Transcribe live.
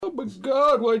my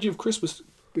God, why'd you have Christmas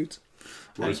boots?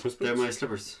 They're my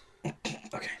slippers. Okay.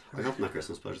 I got them at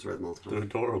Christmas, but I just wear them all the time. They're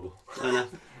adorable. I know.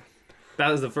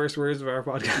 That is the first words of our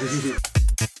podcast.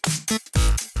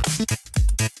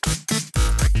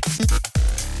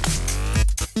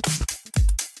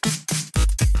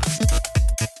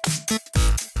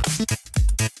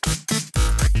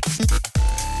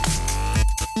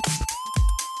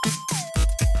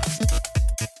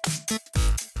 Do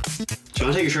you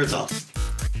want to take your shirts off?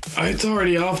 It's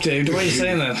already off, Dave. Why are you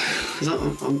saying that? 'Cause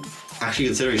I'm actually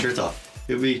considering shirts off.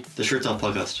 It would be the shirts off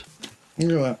podcast.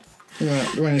 Look at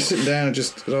that. When you're sitting down, it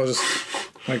all just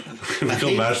like. We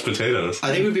got mashed potatoes.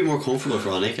 I think we'd be more comfortable if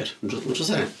we're all naked. I'm just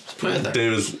saying. Just put it out there.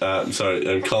 Dave is,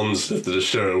 Colin's lifted his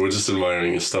shirt. We're just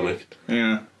admiring his stomach.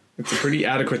 Yeah, it's a pretty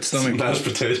adequate stomach. Mashed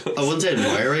potatoes. I wouldn't say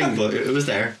admiring, but it was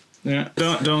there. Yeah,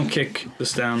 don't kick the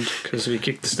stand, because if you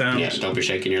kick the stand, Yeah, don't be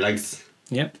shaking your legs.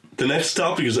 Yep, The next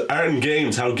topic is art and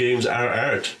games. How games are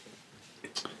art.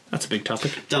 that's a big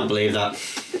topic. Don't believe that.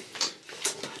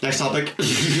 Next topic.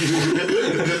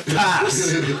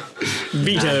 Pass.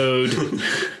 Vetoed.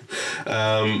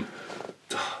 I'm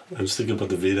just thinking about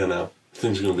the Vita now.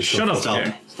 Things are going to be Shut up. Stop.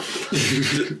 Okay.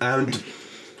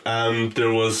 And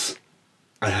there was.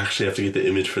 I actually have to get the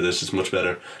image for this. It's much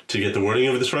better to get the wording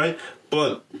of this right.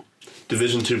 But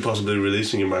Division 2 possibly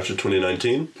releasing in March of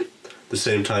 2019, the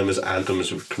same time as Anthem is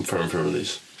confirmed for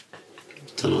release.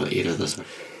 Don't know what either of this are.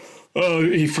 Oh,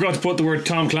 he forgot to put the word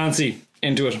Tom Clancy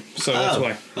into it, so that's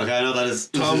why. Okay, I know that is.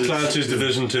 Tom Clancy's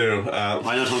Division 2.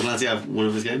 I know Tom Clancy. I have one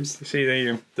of his games. See, there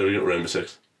you go. There we go. Rainbow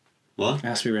Six. What? It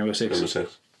has to be Rainbow Six. Rainbow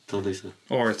Six. Don't think so.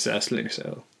 Or it's Splinter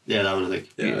Cell. Yeah, that one I think.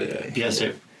 Yeah.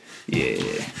 PS2.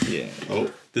 Yeah.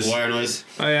 Oh, This- wire noise.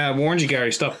 I warned you,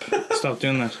 Gary. Stop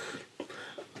doing that.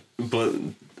 But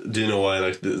do you know why?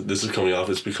 Like this is coming off?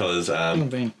 It's because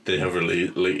Vain. they have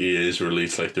released, like EA's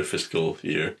released like their fiscal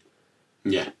year.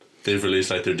 Yeah. They've released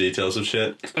like their details of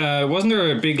shit. Wasn't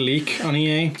there a big leak on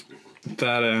EA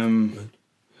that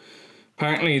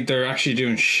apparently they're actually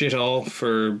doing shit all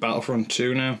for Battlefront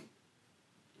 2 now?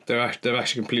 They've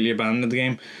actually completely abandoned the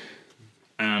game,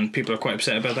 and people are quite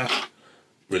upset about that.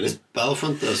 Really?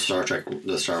 Battlefront, the Star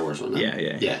Wars one. No?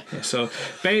 Yeah. So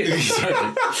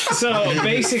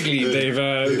basically,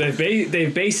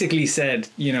 they've basically said,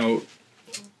 you know,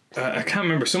 I can't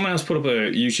remember. Someone else put up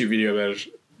a YouTube video about it,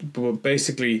 but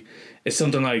basically, it's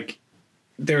something like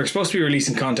they were supposed to be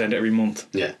releasing content every month.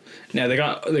 Yeah. Now they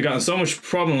got so much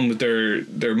problem with their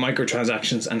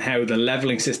microtransactions and how the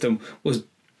leveling system was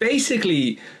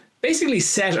basically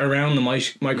set around the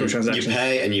microtransactions. You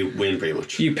pay and you win pretty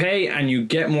much. You pay and you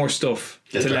get more stuff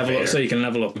Get to that level up, fair. so you can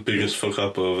level up. The biggest fuck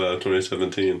up of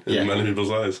 2017 in Yeah. many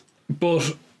people's eyes.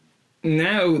 But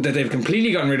now that they've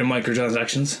completely gotten rid of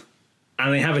microtransactions,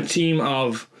 and they have a team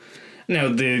of now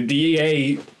the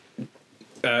EA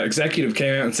executive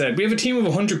came out and said we have a team of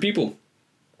 100 people.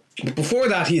 But before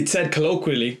that, he had said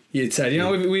colloquially, you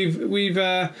know, we've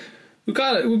got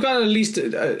at least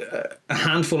a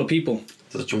handful of people.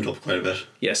 So it's jumped up quite a bit.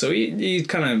 Yeah, so he's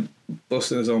kind of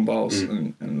busting his own balls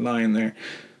and lying there.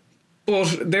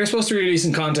 But they're supposed to be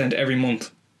releasing content every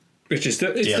month, which is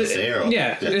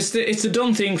it's the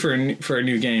done thing for a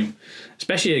new game,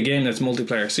 especially a game that's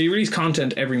multiplayer. So you release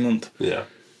content every month. Yeah.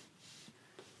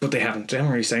 But they haven't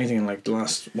released anything in like the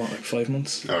last 5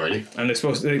 months. Oh really? And they're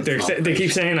supposed they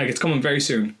keep saying like it's coming very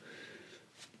soon.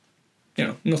 You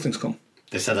know, nothing's come.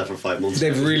 They said that for 5 months.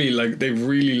 They've really let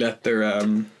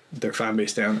their fan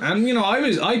base down. And you know,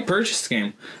 I purchased the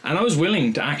game and I was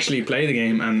willing to actually play the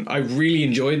game, and I really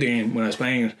enjoyed the game when I was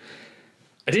playing it.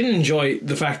 I didn't enjoy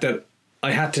the fact that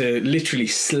I had to literally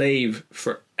slave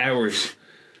for hours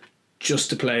just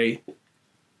to play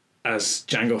as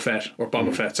Jango Fett or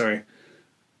Boba Fett, sorry.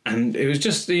 And it was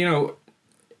just, you know,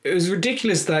 it was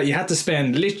ridiculous that you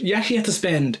actually had to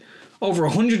spend over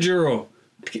 €100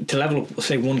 to level up,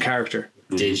 say, one character.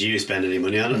 Did you spend any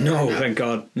money on it? No, thank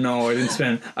God. No, I didn't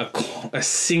spend a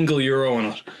single euro on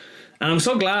it. And I'm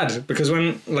so glad, because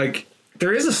when, like,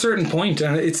 there is a certain point,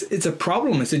 and it's a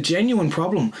problem, it's a genuine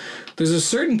problem. There's a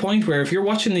certain point where if you're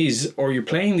watching these or you're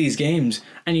playing these games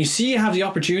and you see you have the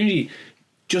opportunity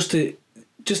just to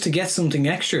get something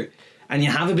extra and you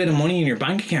have a bit of money in your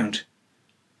bank account,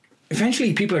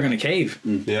 eventually people are going to cave.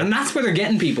 Yeah. And that's where they're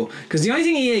getting people. Because the only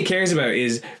thing EA cares about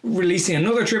is releasing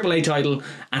another AAA title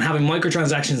and having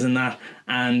microtransactions in that.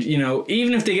 And, you know,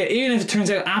 even if it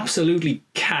turns out absolutely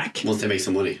cack, Once they make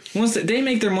some money. once they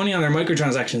make their money on their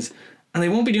microtransactions, and they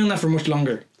won't be doing that for much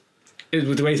longer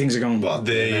with the way things are going. Well,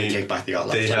 They take back the got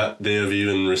left. they have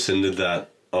even rescinded that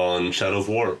on Shadow of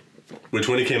War. Which,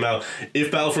 when it came out,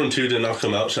 if Battlefront 2 did not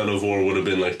come out, Shadow of War would have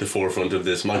been like the forefront of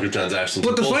this microtransactions.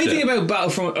 But the funny bullshit. thing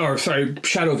about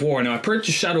Shadow of War, now I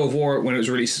purchased Shadow of War when it was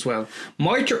released as well.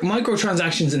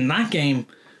 Microtransactions in that game,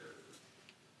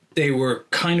 they were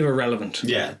kind of irrelevant.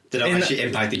 Yeah, they don't actually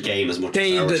impact the game as much.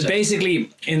 as Star Wars did. Basically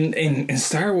in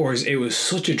Star Wars, it was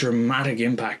such a dramatic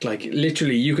impact. Like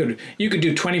literally, you could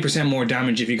do 20% more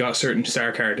damage if you got a certain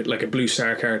star card, like a blue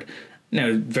star card.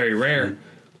 Now, very rare,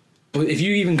 but if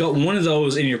you even got one of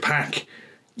those in your pack,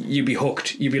 you'd be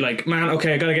hooked. You'd be like, man,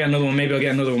 okay, I gotta get another one. Maybe I'll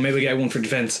get another one. Maybe I'll get one for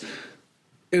defense.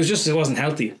 It wasn't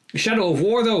healthy. Shadow of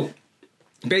War, though,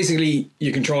 basically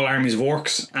you control armies of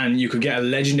orcs, and you could get a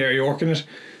legendary orc in it.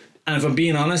 And if I'm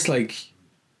being honest, like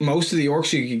most of the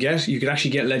orcs you could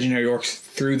actually get legendary orcs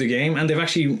through the game, and they've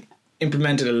actually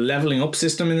implemented a leveling up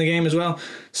system in the game as well.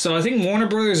 So I think Warner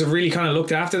Brothers have really kind of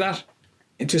looked after that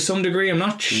to some degree. I'm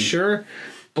not sure,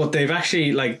 but they've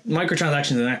actually, like,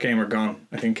 microtransactions in that game are gone,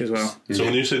 I think, as well. So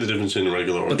when you say the difference in a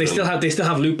regular orc, But they still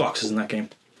have loot boxes in that game.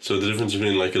 So the difference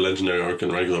between like a legendary orc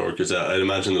and a regular orc is that I'd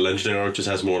imagine the legendary orc just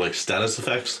has more like status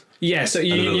effects. Yeah, so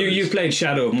you played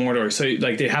Shadow of Mordor, so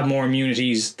like they have more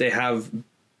immunities, they have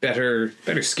better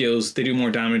skills, they do more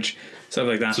damage, stuff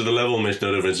like that. So the level makes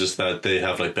no difference, just that they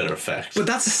have like better effects. But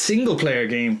that's a single player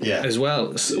game as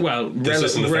well. Well, this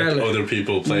doesn't affect other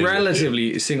people playing.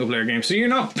 Relatively single player game. So you're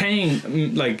not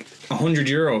paying like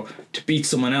 €100 to beat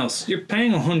someone else. You're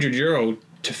paying €100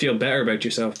 to feel better about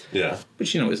yourself. Yeah.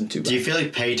 Which, you know, isn't too bad. Do you feel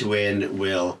like pay to win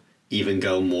will even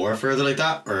go more further like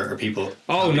that, or are people?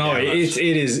 Oh no, it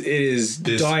is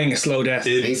dying a slow death.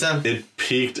 You think so? It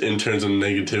peaked in terms of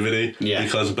negativity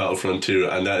because of Battlefront 2,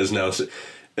 and that is now.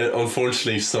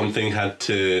 Unfortunately, something had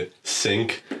to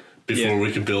sink before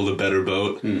we could build a better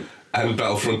boat, and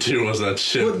Battlefront 2 was that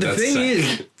shit. But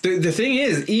the thing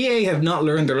is, EA have not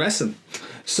learned their lesson.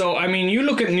 So I mean, you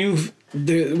look at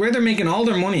where they're making all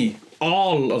their money.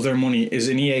 All of their money is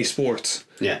in EA Sports.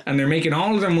 Yeah. And they're making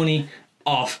all of their money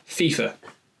off FIFA.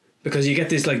 Because you get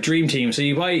this like dream team. So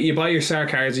you buy your star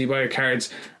cards, you buy your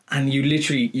cards, and you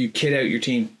kit out your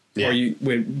team. Yeah. Or you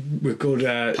with good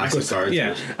packs of cards.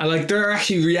 Yeah. And like there are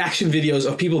actually reaction videos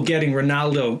of people getting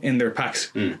Ronaldo in their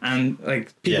packs. And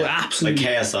like people absolutely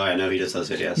like KSI, I know he does those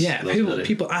videos. Yeah,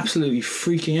 people absolutely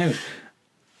freaking out.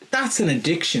 That's an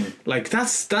addiction. Like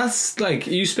that's like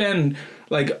you spend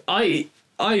like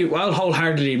I'll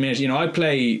wholeheartedly admit, you know, I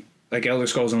play like Elder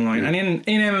Scrolls Online, and in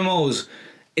MMOs,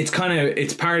 it's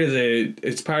part of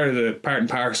the part and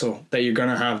parcel that you're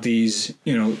gonna have these,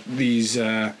 you know, these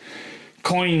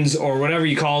coins or whatever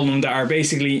you call them that are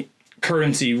basically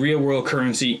currency, real world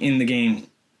currency in the game.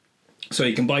 So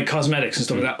you can buy cosmetics and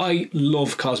stuff like that. I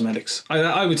love cosmetics.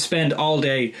 I would spend all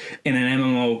day in an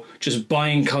MMO just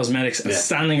buying cosmetics and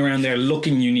standing around there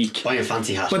looking unique. Buying a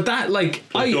fancy hat. But that, like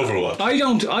Overwatch.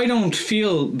 I don't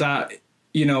feel that,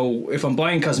 you know, if I'm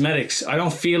buying cosmetics, I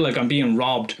don't feel like I'm being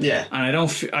robbed. Yeah. And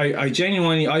I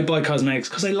genuinely buy cosmetics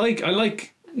because I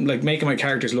like making my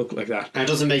characters look like that. And it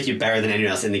doesn't make you better than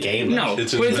anyone else in the game. No,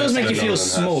 but it does make you feel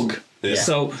smug. Yeah.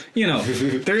 So, you know,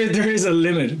 there is a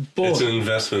limit. But it's an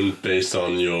investment based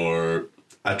on your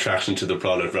attraction to the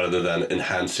product rather than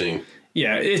enhancing.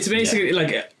 Yeah, it's basically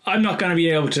like I'm not going to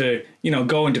be able to, you know,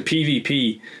 go into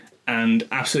PvP and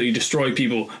absolutely destroy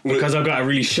people because I've got a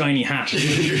really shiny hat.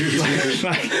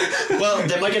 Well,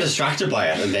 they might get distracted by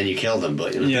it and then you kill them,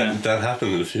 but you know. That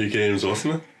happened in a few games,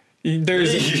 wasn't it?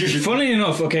 There's funny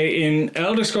enough, okay, in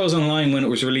Elder Scrolls Online when it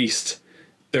was released,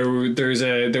 there was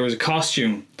a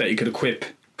costume that you could equip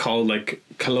called like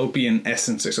Calopian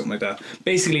Essence or something like that.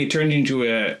 Basically, it turned into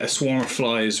a swarm of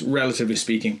flies, relatively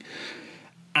speaking.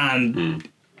 And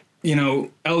you know,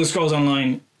 Elder Scrolls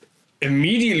Online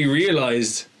immediately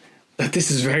realized that this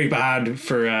is very bad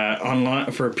for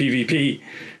online for PvP.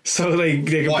 So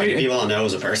they why, do people not know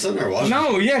as a person or what?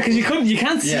 No, yeah, because you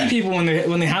can't see people when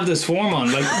they have this form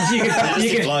on. Like you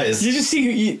just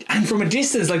see and from a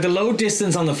distance, like the load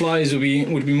distance on the flies would be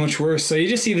much worse. So you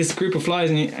just see this group of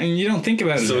flies and you don't think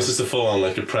about it. So it's just a full on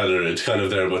like a predator. It's kind of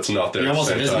there, but it's not there.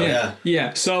 Almost invisible.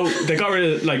 Yeah. So they got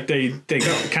rid of like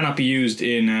cannot be used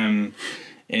in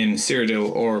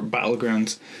Cyrodiil or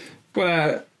Battlegrounds,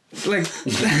 but like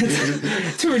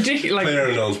it's ridiculous. Like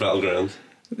PlayerUnknown's Battlegrounds.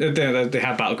 They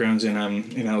have Battlegrounds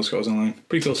in Elder Scrolls Online.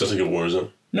 Pretty cool. Just like a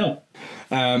Warzone. No.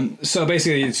 So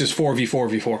basically, it's just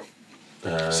 4v4v4.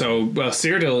 So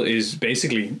Cyrodiil is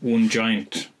basically one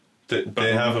giant.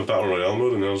 They have a battle royale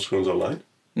mode in Elder Scrolls Online.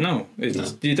 No,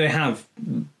 they have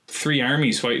 3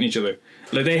 armies fighting each other.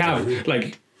 Like they have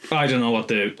like I don't know what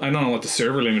the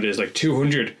server limit is. Like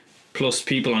 200 plus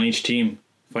people on each team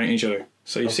fighting each other.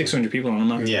 So you have 600 people on a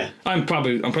map. Yeah, I'm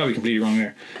probably completely wrong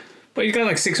there. But you've got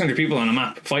like 600 people on a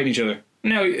map fighting each other.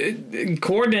 Now,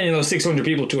 coordinating those 600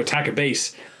 people to attack a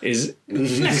base is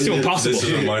next to impossible. This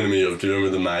is reminding me of, do you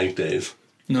remember the MAG days?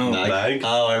 No. MAG?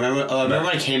 Oh, I remember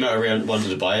when it came out, I really wanted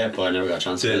to buy it, but I never got a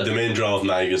chance to get The it. main draw of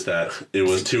MAG is that it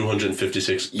was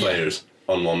 256 players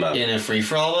on one map. In a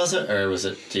free-for-all, was it? Or was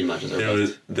it team matches?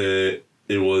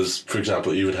 It was, for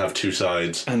example, you would have two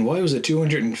sides. And why was it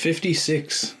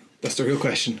 256? That's the real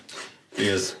question.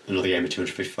 Because another game of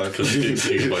 255.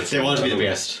 Gigabytes. They wanted to be the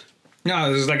best.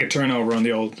 No, there's like a turnover on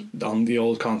the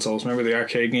old consoles. Remember the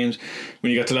arcade games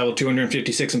when you got to level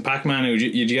 256 in Pac-Man,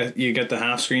 you get the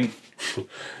half screen.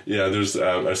 Yeah, there's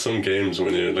some games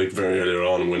when you like very early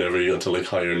on, whenever you got to like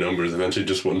higher numbers, eventually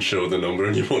just wouldn't show the number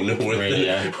and you wouldn't know when, Really,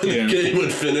 yeah. when the game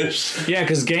would finish. Yeah,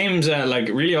 because games like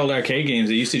really old arcade games,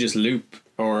 they used to just loop.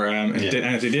 Or and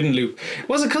if they didn't loop,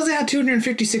 was it because they had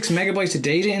 256 megabytes of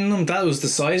data in them? That was the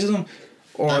size of them,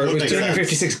 or it was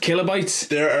 256 kilobytes.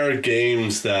 There are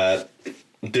games that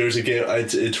there's a game.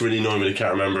 It's really annoying, but I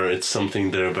can't remember. It's something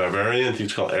the Barbarian. I think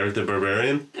it's called Eric the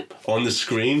Barbarian. On the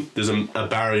screen, there's a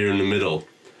barrier in the middle,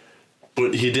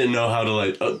 but he didn't know how to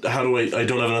I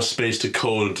don't have enough space to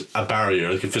code a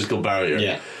barrier, like a physical barrier.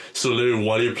 Yeah. So literally,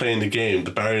 while you're playing the game,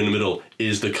 the barrier in the middle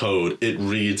is the code. It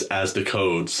reads as the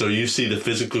code. So you see the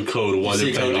physical code while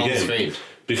you're playing the game. Screen.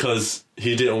 Because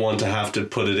he didn't want to have to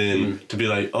put it in to be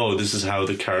like, oh, this is how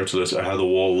the character looks or how the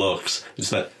wall looks. It's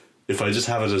that if I just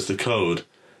have it as the code,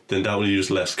 then that will use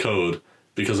less code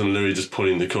because I'm literally just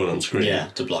putting the code on screen. Yeah,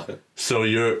 to block it. So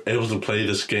you're able to play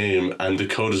this game and the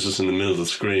code is just in the middle of the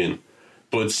screen,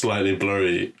 but it's slightly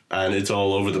blurry and it's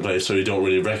all over the place, so you don't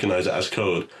really recognize it as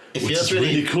code. It which feels is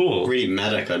really cool. Really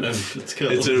meta, kind of. It's cool.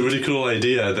 It's a really cool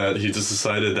idea that he just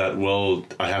decided that, well,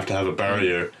 I have to have a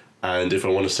barrier, and if I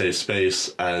want to save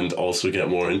space and also get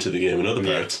more into the game in other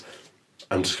parts,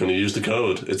 I'm just going to use the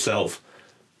code itself,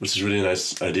 which is a really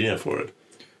nice idea for it.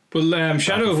 Well,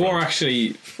 Shadow of War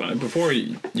actually, before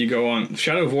you go on,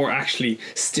 Shadow of War actually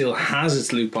still has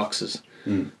its loot boxes,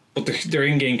 but they're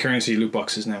in-game currency loot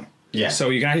boxes now. Yeah. So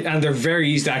you can, and they're very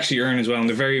easy to actually earn as well, and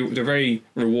they're very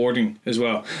rewarding as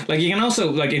well. Like you can also,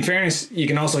 like in fairness, you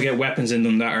can also get weapons in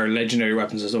them that are legendary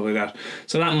weapons and stuff like that.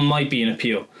 So that might be an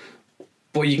appeal.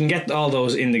 But you can get all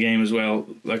those in the game as well,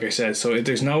 like I said. So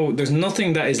there's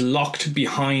nothing that is locked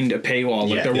behind a paywall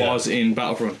like there was in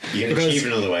Battlefront. You can achieve it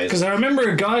in other ways. Because I remember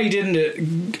a guy did a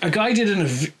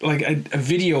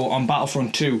video on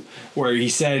Battlefront 2 where he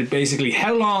said basically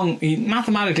how long he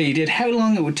did how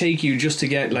long it would take you just to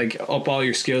get like up all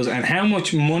your skills and how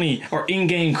much money or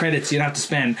in-game credits you'd have to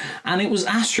spend, and it was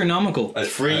astronomical.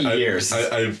 3 years.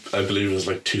 I believe it was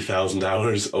like 2,000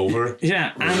 hours over.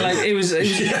 Yeah, and like it was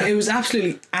absolutely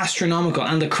astronomical,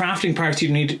 and the crafting parts you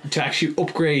need to actually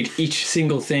upgrade each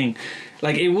single thing,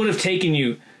 like it would have taken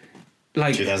you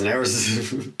like 2,000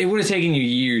 hours. it would have taken you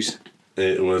years.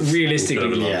 It was Realistically,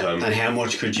 incredibly long time. And how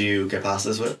much could you get past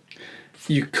this with?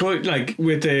 You could, like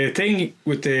with the thing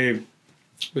with the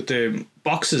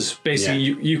boxes, basically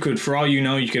you could, for all you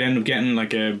know, you could end up getting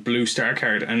like a blue star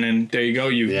card, and then there you go,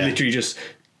 you literally just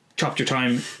chopped your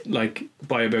time like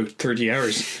by about 30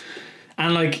 hours.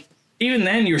 And like even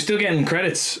then you're still getting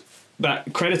credits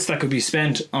that could be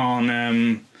spent on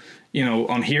on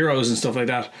heroes and stuff like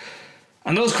that.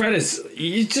 And those credits,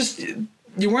 you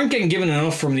weren't getting given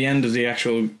enough from the end of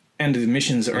the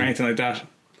missions or anything like that.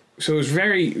 So it was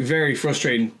very, very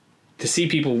frustrating to see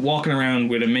people walking around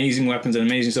with amazing weapons and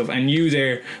amazing stuff, and you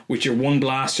there with your one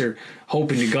blaster,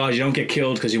 hoping to God you don't get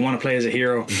killed because you want to play as a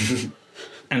hero.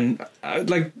 And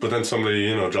but then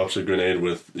somebody drops a grenade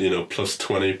with plus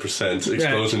 20%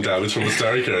 explosion damage from a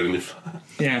star card, and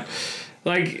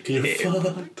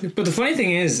but the funny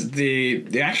thing is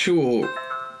the actual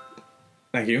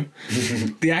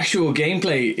the actual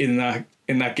gameplay in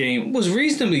that game was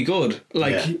reasonably good.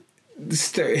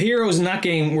 The heroes in that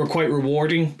game were quite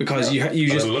rewarding because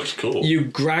it looked cool. You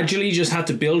gradually just had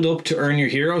to build up to earn your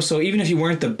hero. So even if you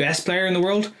weren't the best player in the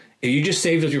world, if you just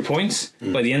saved up your points,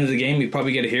 by the end of the game you'd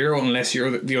probably get a hero unless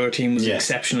the other team was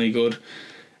exceptionally good,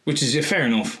 which is fair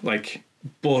enough.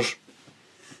 But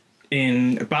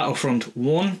in Battlefront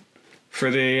 1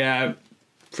 for the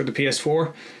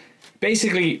PS4,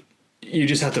 basically you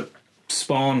just had to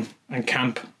spawn and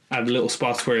camp at little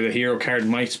spots where the hero card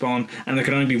might spawn, and there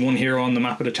could only be one hero on the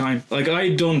map at a time. Like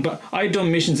I'd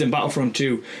done missions in Battlefront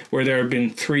 2 where there have been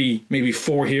 3, maybe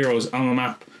 4 heroes on the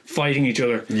map fighting each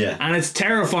other. Yeah. And it's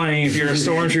terrifying if you're a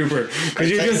stormtrooper because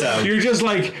you're just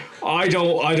like, I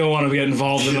don't want to get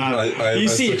involved in that. You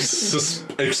see, it's just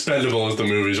Expendable as the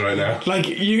movies right now. Like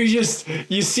you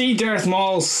see Darth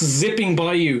Maul zipping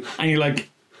by you, and you're like,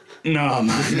 no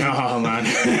man.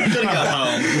 Gonna go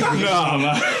home. No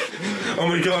man. Oh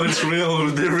my god, it's real.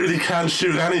 They really can't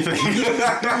shoot anything.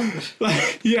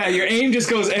 Like, yeah, your aim just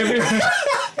goes everywhere.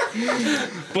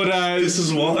 But This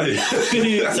is why.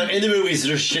 So in the movies,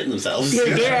 they're just shitting themselves.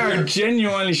 they are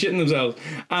genuinely shitting themselves.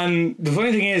 And the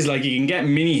funny thing is, like, you can get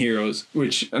mini heroes,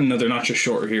 which no, they're not just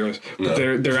shorter heroes, but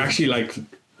No. they're actually like.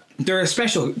 They're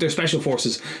special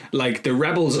forces. Like the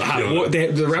rebels have Yeah.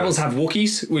 the rebels have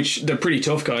Wookiees, which they're pretty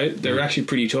tough guys. They're actually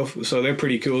pretty tough, so they're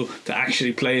pretty cool to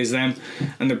actually play as them,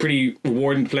 and they're pretty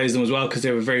rewarding to play as them as well because they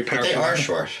have a very But powerful. they are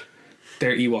short.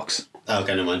 They're Ewoks. Oh,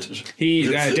 okay, never mind.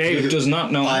 Dave does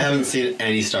not know. I haven't seen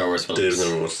any Star Wars films. Dave's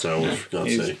never watched Star Wars, for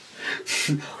God's He's-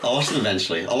 sake. I'll watch them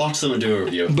eventually. I'll watch them and do a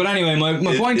review. But anyway,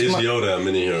 my point Is Yoda a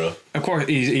mini hero? of course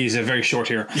he's a very short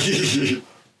hero.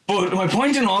 But my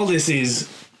point in all this is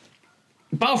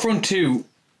Battlefront 2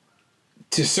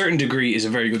 to a certain degree is a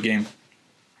very good game.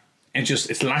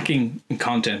 It's lacking in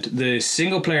content. The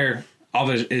single player of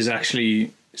it is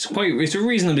actually it's a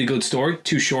reasonably good story.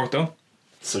 Too short though.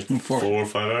 It's like 4 or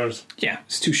 5 hours. Yeah,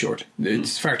 it's too short.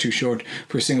 It's far too short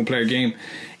for a single player game.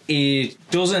 It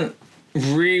doesn't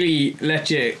really let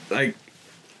you like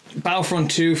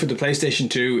Battlefront 2 for the PlayStation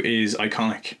 2 is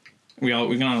iconic. We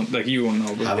know, like you all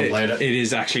know, but Haven't played it. It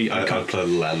is actually I iconic. played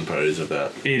LAN parties of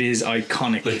that. It is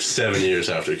iconic. Like 7 years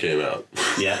after it came out.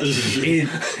 Yeah. It,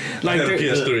 I like had a the-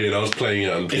 PS3 and I was playing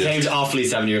it on It came PS3. awfully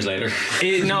 7 years later.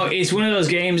 no, it's one of those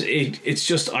games. It's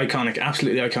just iconic,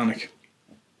 absolutely iconic.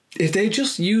 If they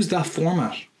just use that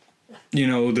format, you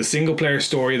know, the single player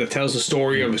story that tells the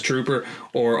story of a trooper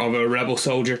or of a rebel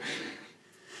soldier,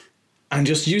 and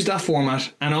just use that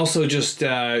format, and also just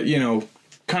you know,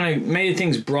 kind of made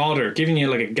things broader, giving you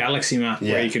like a galaxy map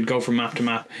Yeah. where you could go from map to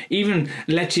map, even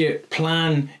let you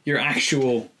plan your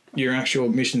actual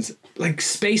missions, like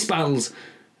space battles.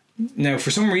 Now, for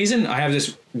some reason, I have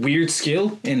this weird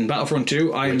skill in Battlefront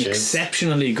 2. I am Which is?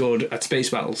 exceptionally good at space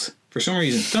battles. For some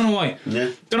reason, don't know why.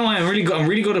 Yeah. Don't know why. I'm really good. I'm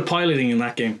really good at piloting in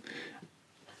that game,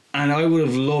 and I would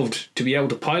have loved to be able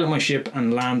to pilot my ship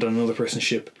and land on another person's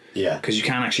ship. Yeah. Because you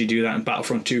can actually do that in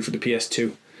Battlefront 2 for the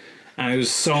PS2, and it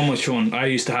was so much fun. I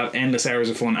used to have endless hours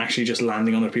of fun actually just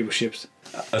landing on other people's ships.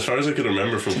 As far as I could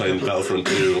remember from playing Battlefront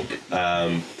 2,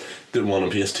 the one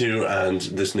on PS2 and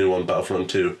this new one, Battlefront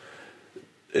 2,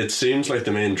 it seems like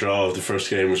the main draw of the first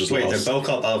game was just Wait, lost. they're both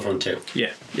called Battlefront 2.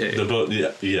 Yeah, yeah, They're both,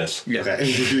 yes. yeah.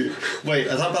 Okay. Wait,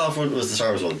 I thought Battlefront was the Star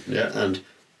Wars one. Yeah, and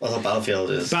I thought Battlefield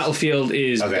is. Battlefield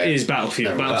is Okay.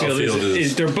 Battlefield. Never mind. Battlefield Battlefield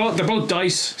is they're both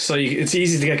dice, so it's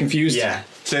easy to get confused. Yeah,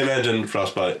 Same engine,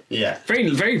 Frostbite. yeah. Very,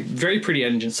 very, very pretty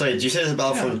engines. So, did you say there's a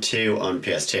Battlefront 2 on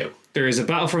PS2? There is a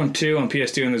Battlefront 2 on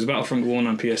PS2 and there's a Battlefront 1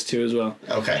 on PS2 as well.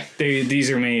 Okay.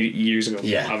 These are made years ago.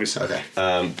 Yeah. obviously. Okay.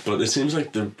 But it seems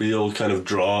like the real kind of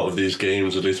draw of these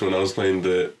games, at least when I was playing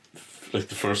the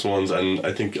first ones, and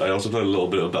I think I also played a little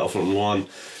bit of Battlefront 1,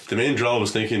 the main draw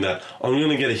was thinking that I'm going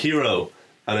to get a hero,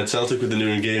 and it sounds like with the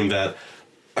new game that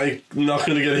I'm not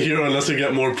going to get a hero unless I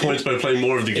get more points by playing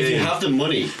more of the If game. you have the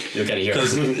money, you'll get a hero.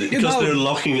 Because they're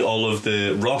locking all of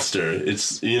the roster.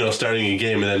 It's, you know, starting a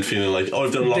game and then feeling like, oh,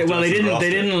 I've done locked Well, the they roster.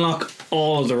 didn't unlock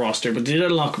all of the roster, but they did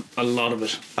unlock a lot of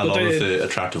it. A lot of the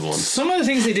attractive ones. Some of the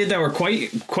things they did that were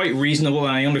quite reasonable,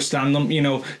 and I understand them. You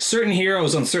know, certain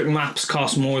heroes on certain maps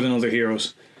cost more than other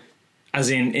heroes, as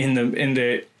in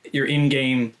the your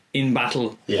in-game in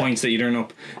battle points that you turn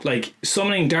up. Like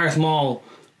summoning Darth Maul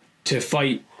to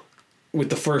fight with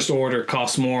the First Order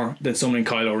costs more than summoning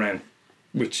Kylo Ren,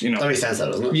 which, you know, That makes sense,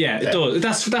 though, doesn't it? yeah, it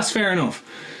does. That's fair enough.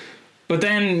 But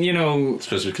then, you know,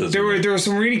 Especially because there were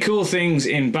some really cool things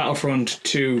in Battlefront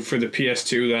 2 for the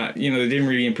PS2 that, you know, they didn't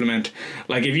really implement.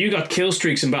 Like if you got kill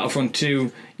streaks in Battlefront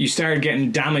 2, you started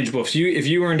getting damage buffs. If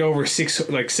you earned over say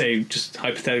just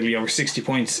hypothetically over 60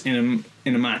 points in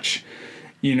a match,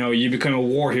 you know, you become a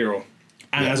war hero.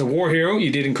 And as a war hero, you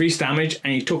did increased damage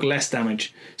and you took less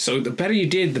damage. So the better you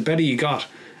did, the better you got.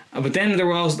 But then there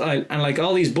was and like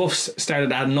all these buffs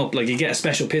started adding up. Like you get a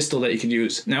special pistol that you could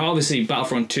use. Now obviously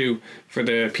Battlefront 2 for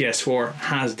the PS4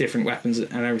 has different weapons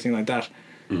and everything like that.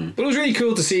 But it was really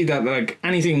cool to see that like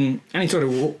any sort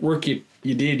of work you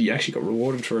did, you actually got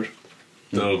rewarded for it.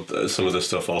 Though some of this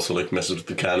stuff also like messes with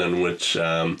the canon, which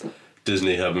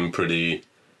Disney have been pretty.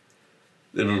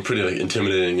 They've been pretty like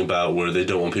intimidating about, where they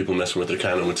don't want people messing with their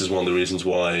canon, which is one of the reasons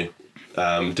why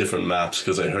different maps.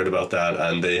 Because I heard about that,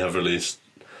 and they have released,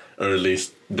 or at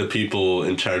least the people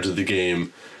in charge of the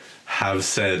game have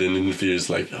said in interviews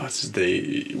like, oh,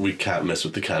 we can't mess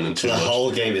with the canon too The much.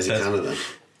 whole game is in That's- canon then.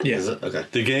 Yeah. Is it? Okay.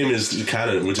 The game is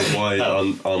canon, which is why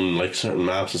Oh. on like certain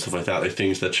maps and stuff like that, like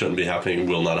things that shouldn't be happening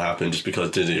will not happen, just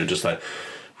because Disney are just like,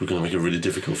 we're going to make it really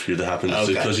difficult for you to happen, just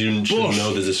Okay. because you should But-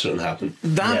 know that this shouldn't happen.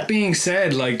 That Yeah. being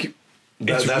said, like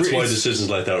That's why decisions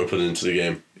like that were put into the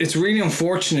game. It's really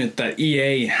unfortunate that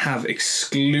EA have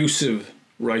exclusive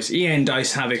rights. EA and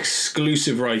DICE have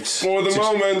exclusive rights. For the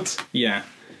moment. Yeah.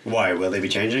 Why will they be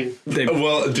changing?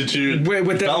 Well, did you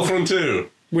with the, Battlefront 2?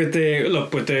 With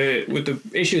the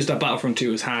issues that Battlefront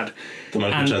 2 has had, The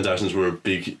microtransactions were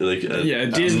big, like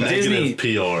Disney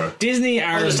PR. Disney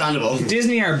are Understandable.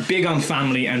 Disney are big on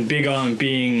family and big on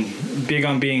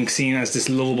being seen as this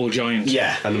lovable giant.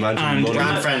 Yeah. And imagine And money.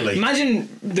 brand friendly. Imagine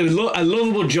a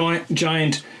lovable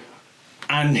giant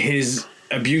and his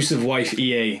abusive wife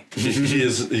EA. he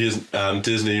is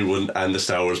Disney and the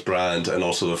Star Wars brand and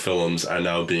also the films are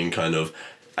now being kind of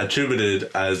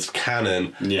attributed as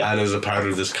canon and as a part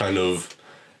of this kind of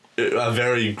a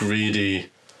very greedy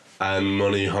and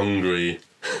money hungry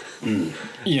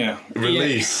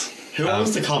release. Who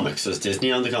owns the comics? Does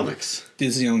Disney own the comics?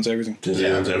 Disney owns everything. Disney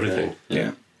owns everything.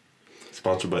 Yeah.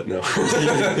 Sponsored by no.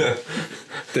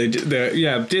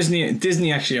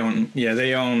 Disney actually own. Yeah,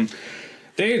 they own.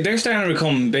 They're starting to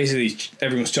become basically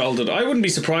everyone's childhood. I wouldn't be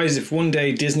surprised if one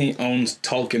day Disney owns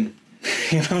Tolkien.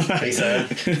 You know, Think so?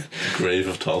 Grave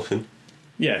of Tolkien.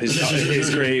 yeah,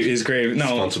 his grave. No,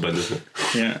 Sponsored by Disney.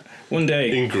 yeah, one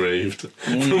day, Engraved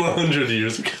from 100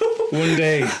 years ago. one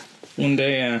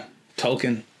day,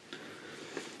 Tolkien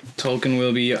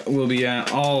will be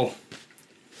all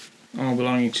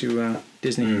belonging to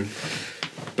Disney.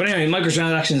 But anyway,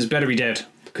 microtransactions better be dead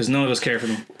because none of us care for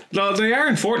them. No, they are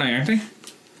in Fortnite, aren't they?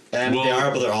 Well, they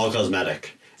are, but they're all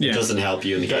cosmetic. Yeah. It doesn't help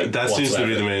you in the game. That seems to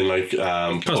be the main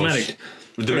Cosmetic.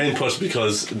 push. The main push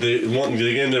because the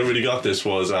game that really got this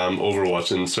was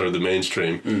Overwatch and sort of the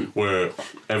mainstream, where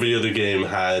every other game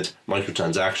had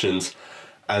microtransactions,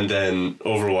 and then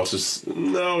Overwatch is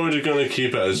we're just going to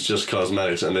keep it as just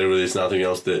cosmetics, and they release nothing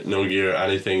else, no gear,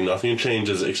 anything, nothing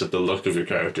changes except the look of your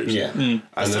characters. Yeah,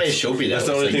 that's the way it should be. That's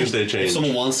the only things they change. If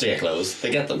someone wants to get clothes,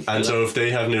 they get them. And so if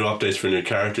they have new updates for new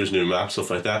characters, new maps, stuff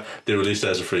like that, they release it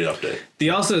as a free update. The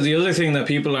other thing that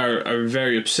people are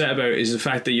very upset about is the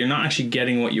fact that you're not actually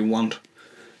getting what you want.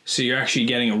 So you're actually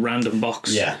getting a random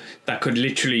box. Yeah. That could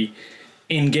literally,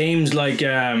 in games like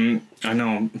I know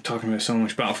I'm talking about so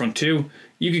much Battlefront 2,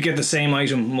 you could get the same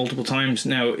item multiple times.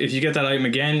 Now, if you get that item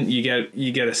again, you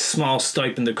get a small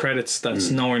stipend of credits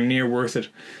that's nowhere near worth it,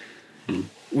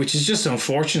 which is just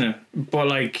unfortunate. But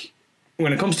like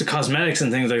when it comes to cosmetics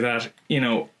and things like that, you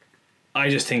know,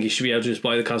 I just think you should be able to just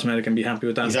buy the cosmetic and be happy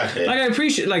with that. Exactly.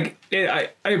 Like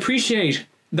I appreciate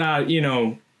that, you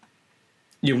know,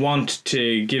 you want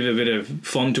to give a bit of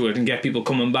fun to it and get people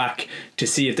coming back to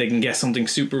see if they can get something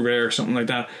super rare or something like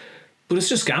that. But it's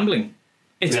just gambling.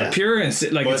 It's pure and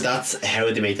but that's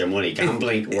how they make their money.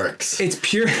 Gambling works. It's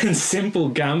pure and simple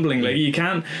gambling. Like you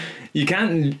can't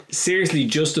seriously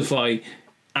justify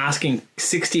asking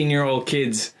 16-year-old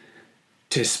kids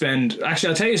to spend. Actually,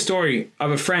 I'll tell you a story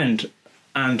of a friend,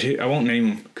 and I won't name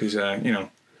him because you know,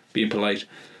 being polite.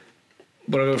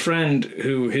 But I have a friend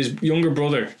who his younger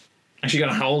brother actually got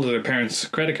a hold of their parents'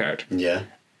 credit card. Yeah.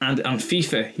 And on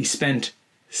FIFA, he spent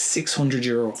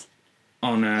 €600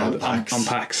 on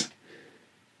packs.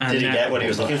 And did he get what he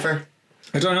was looking for?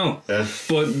 I don't know. Yeah.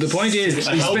 But the point is,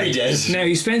 I hope he did. Now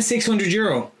he spent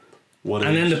 €600. What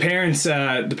And age?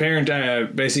 then the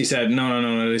parent basically said, no,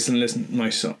 listen,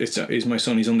 my son, he's my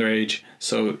son, he's underage,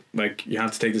 so like you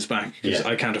have to take this back because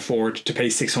I can't afford to pay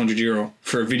 €600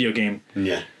 for a video game.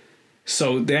 Yeah.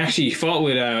 So they actually fought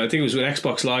with, I think it was with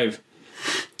Xbox Live,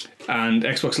 and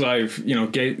Xbox Live, you know,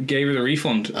 gave her the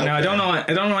refund. Okay. Now I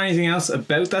don't know anything else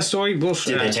about that story, but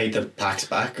Did they take the packs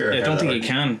back? Or I don't think you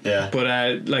can. Yeah.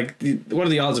 But what are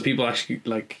the odds of people actually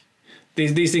like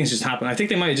these things just happen? I think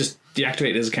they might have just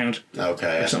deactivated his account.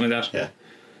 Okay. Or something like that. Yeah.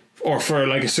 Or for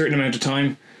like a certain amount of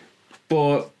time.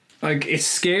 But like it's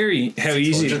scary how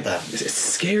easy it's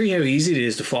scary how easy it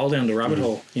is to fall down the rabbit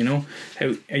hole, you know?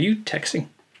 How are you texting?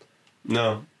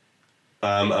 No.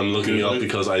 I'm looking it up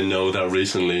because I know that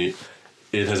recently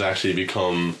it has actually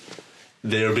become.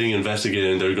 They're being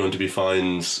investigated and there are going to be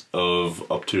fines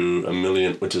of up to $1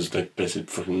 million, which is like basically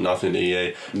for nothing to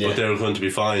EA. Yeah. But there are going to be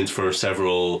fines for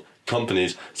several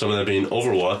companies, some of them being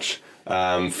Overwatch,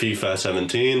 FIFA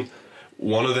 17.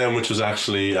 One of them, which was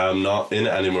actually not in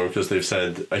it anymore because they've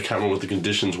said, I can't remember what the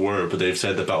conditions were, but they've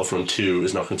said that Battlefront 2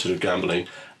 is not considered gambling.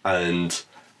 And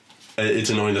it's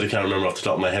annoying that I can't remember off the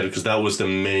top of my head because that was the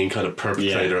main kind of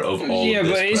perpetrator of all of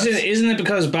this but press. isn't it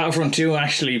because Battlefront 2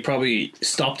 actually probably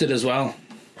stopped it as well?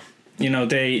 You know,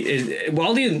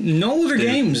 no other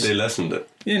games. They lessened it.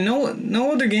 Yeah,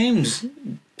 no other games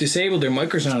disabled their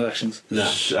microtransactions.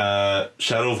 No.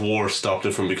 Shadow of War stopped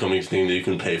it from becoming a thing that you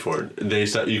can pay for. They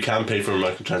said you can pay for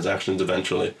microtransactions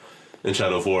eventually. in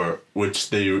Shadow of War, which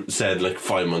they said like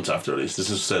 5 months after release. This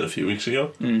was said a few weeks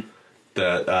ago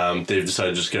that they've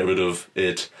decided to just get rid of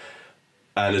it.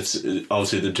 And it's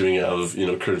obviously they're doing it out of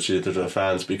courtesy to their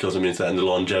fans, because it means that in the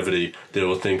longevity they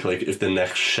will think like if the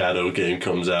next Shadow game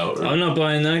comes out, I'm not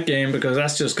buying that game because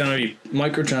that's just going to be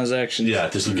microtransactions. yeah,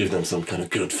 this will give them some kind of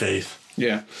good faith.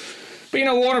 Yeah, but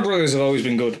Warner Brothers have always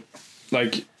been good.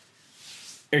 Like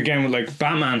again with like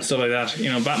Batman, stuff like that.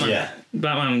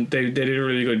 Batman they did a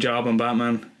really good job on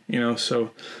Batman.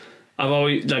 So I've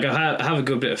always I have a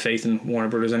good bit of faith in Warner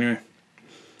Brothers anyway.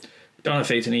 Don't have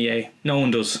faith in EA. No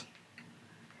one does.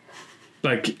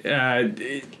 Like,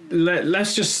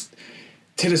 let's just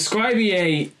to describe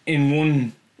EA in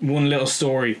one little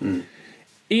story.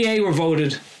 EA were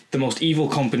voted the most evil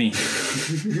company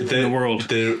in the world.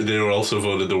 They were also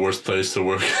voted the worst place to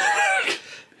work.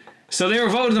 So they were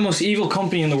voted the most evil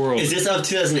company in the world. Is this of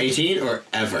 2018 or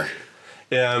ever?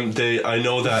 I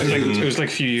know that it was like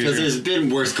a few years Because ago. there's been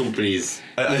worse companies.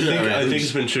 I think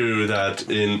it's been true that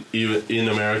in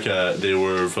America they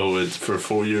were voted for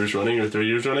 4 years running or 3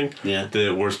 years running. Yeah.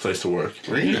 The worst place to work.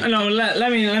 Really? No, let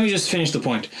me just finish the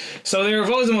point. So they were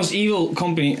voted the most evil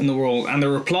company in the world, and the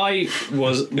reply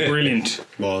was brilliant.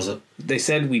 What was it? They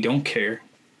said, "We don't care."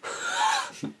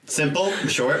 Simple,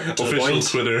 short, to the Official point.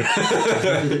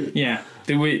 Twitter. Yeah,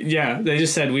 they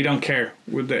just said, "We don't care."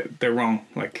 They're wrong.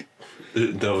 Like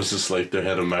That was just like their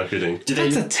head of marketing.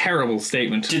 that's a terrible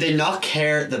statement. Do they not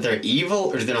care that they're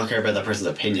evil, or do they not care about that person's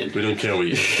opinion? We don't care what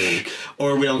you think.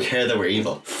 Or we don't care that we're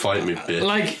evil? Fight me, bitch.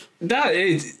 Like that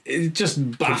is it's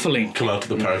just baffling. Come out to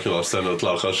the parking lot, 7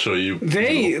 o'clock. I'll show you.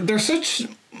 They're such.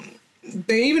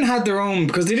 They even had their own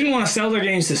because they didn't want to sell their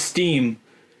games to Steam,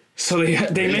 so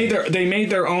they made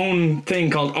their own thing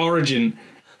called Origin.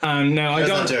 And now How's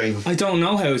that doing? I don't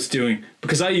know how it's doing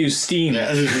because I use Steam. Yeah.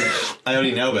 I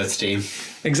only know about Steam.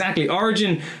 Exactly,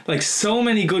 Origin, like so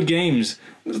many good games.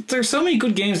 There's so many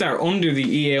good games that are under the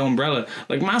EA umbrella.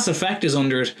 Like Mass Effect is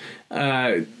under it,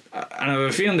 and I have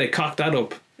a feeling they cocked that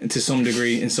up to some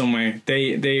degree in some way.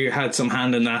 They had some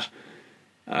hand in that.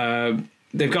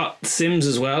 They've got Sims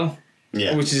as well,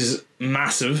 Yeah. which is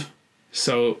massive.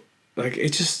 So like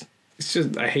it's just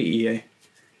I hate EA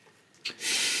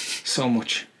so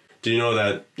much. Do you know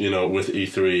that, with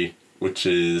E3, which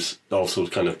is also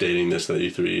kind of dating this, that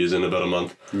E3 is in about a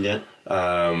month. Yeah.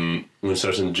 It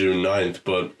starts on June 9th,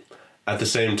 but at the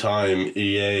same time,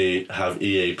 EA have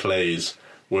EA Plays,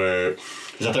 where Is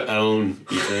that their own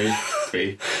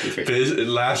E3? E3?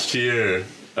 last year,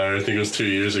 or I think it was 2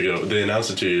 years ago, they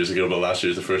announced it 2 years ago, but last year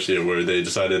was the first year where they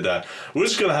decided that we're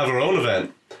just going to have our own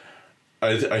event.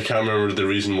 I can't remember the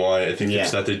reason why. I think it's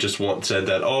that they just said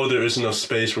that, there isn't enough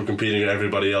space, we're competing with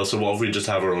everybody else, so what if we just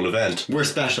have our own event? We're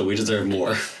special, we deserve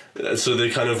more. So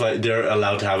they kind of they're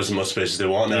allowed to have as much space as they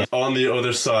want now. On the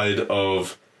other side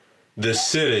of the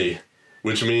city,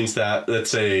 which means that, let's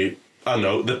say, I don't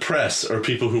know, the press or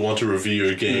people who want to review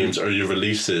your games or your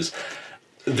releases,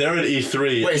 they're at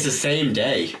E3. Wait, it's the same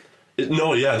day?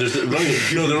 No, yeah, they're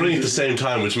running at the same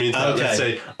time, which means that, let's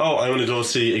say, I want to go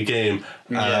see a game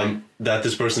that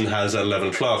this person has at 11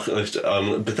 o'clock.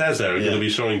 Bethesda are going to be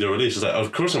showing their release. It's like,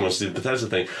 of course I want to see the Bethesda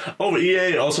thing. Oh, but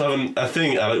EA also have a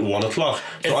thing at 1 o'clock.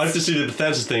 So I have to see the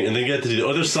Bethesda thing and then get to the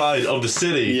other side of the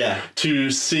city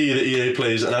to see the EA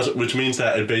plays, which means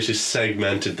that it basically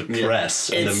segmented the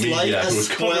press and the media who was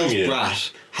covering it.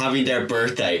 Brat having their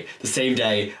birthday the same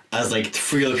day as like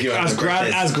 3 other people As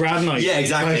grad night. Yeah,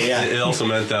 exactly. Yeah. It also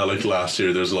meant that last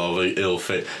year there's a lot of ill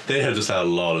faith. They have just had a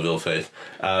lot of ill faith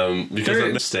because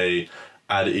they stay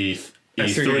at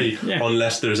E3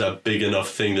 unless there's a big enough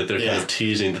thing that they're kind of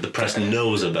teasing that the press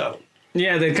knows about.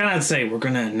 Yeah, they kind of say we're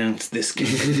going to announce this game.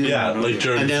 Yeah,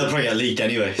 during and they'll probably get leaked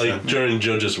anyway. During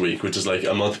Judges Week, which is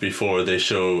a month before, they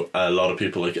show a lot of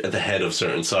people at the head of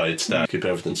certain sites that keep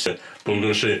everything set. But we're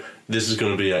going to show you, this is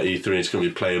going to be at E3, it's going to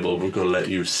be playable, we're going to let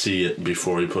you see it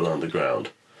before you put it on the ground.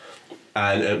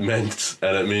 And it means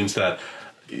that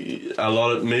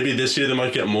maybe this year they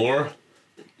might get more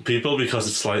people because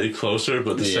it's slightly closer,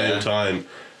 but at the same time,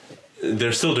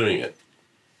 they're still doing it.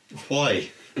 Why?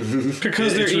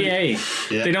 Because they're EA.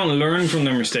 They don't learn from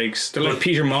their mistakes. They're like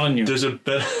Peter Molyneux. There's a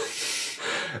bit.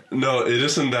 No, it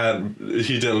isn't that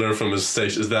he didn't learn from his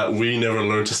mistakes. It's that we never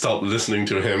learned to stop listening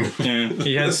to him. Yeah,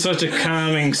 he has such a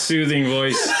calming, soothing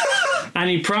voice, and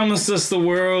he promised us the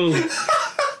world,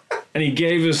 and he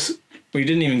gave us. Well, he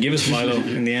didn't even give us Milo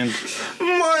in the end.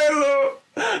 Milo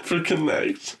for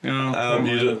Connect. Oh,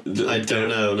 I don't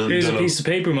know. Here's a piece of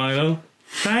paper, Milo.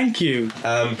 Thank you.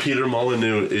 Peter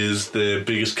Molyneux is one of the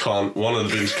biggest con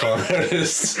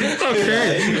artists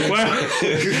Okay. Well,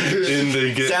 in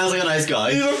the game. Sounds like a nice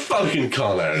guy. He's a fucking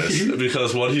con artist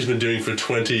because what he's been doing for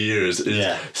 20 years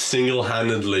is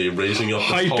single-handedly raising up the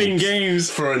hyping hopes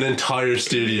games. for an entire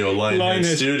studio, Lionhead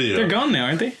Studio. They're gone now,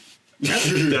 aren't they?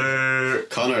 They're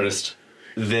Con artist.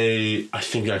 I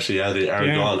think actually, they are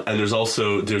gone. And there's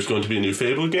going to be a new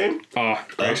Fable game. Oh,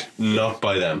 great. Not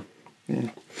by them.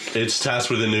 It's tasked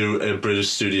with a new British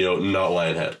studio, not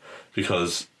Lionhead,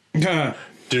 because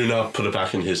do not put it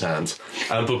back in his hands.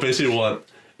 But basically, what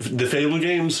the Fable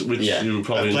games, which you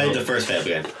probably I played know, the first Fable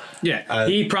game. Yeah,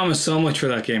 he promised so much for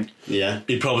that game. Yeah,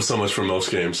 he promised so much for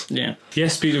most games. Yeah.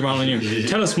 Yes, Peter Molyneux.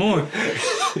 Tell us more.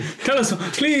 Tell us,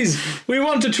 please. We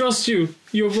want to trust you.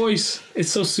 Your voice, it's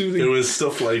so soothing. It was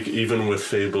stuff like even with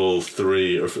Fable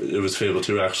 3, or it was Fable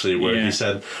 2 actually, where he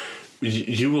said,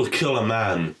 "You will kill a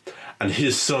man, and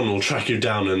his son will track you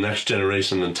down in the next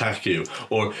generation and attack you.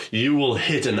 Or you will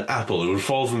hit an apple, it will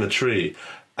fall from a tree.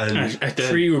 And a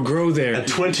tree will grow there. And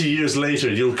 20 years later,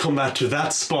 you'll come back to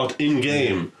that spot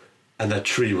in-game, and that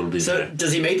tree will be there." So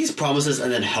does he make these promises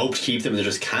and then hope to keep them and they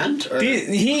just can't? Or?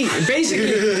 He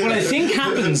basically what I think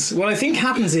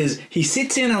happens is he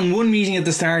sits in on one meeting at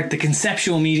the start, the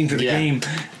conceptual meeting for the game,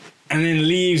 and then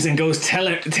leaves and goes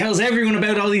tells everyone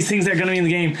about all these things that are going to be in the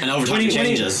game. And over time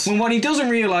changes. When what he doesn't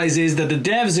realise is that the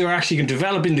devs who are actually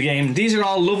developing the game, these are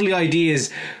all lovely ideas,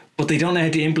 but they don't know how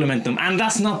to implement them. And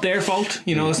that's not their fault.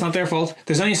 It's not their fault.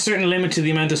 There's only a certain limit to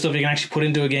the amount of stuff you can actually put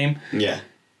into a game. Yeah.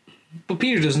 But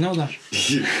Peter doesn't know that.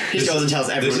 He goes and tells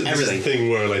everyone everything. This thing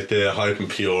where like the hype and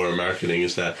PR marketing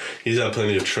is that he's had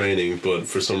plenty of training, but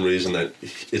for some reason that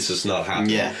it's just not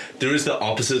happening. Yeah. There is the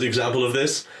opposite example of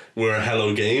this, where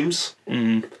Hello Games,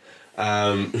 who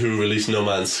released No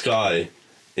Man's Sky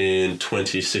in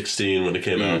 2016 when it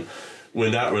came out.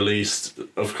 When that released,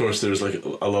 of course, there was like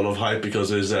a lot of hype because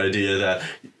there's the idea that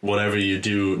whatever you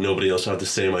do, nobody else will have the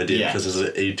same idea because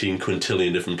there's 18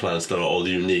 quintillion different planets that are all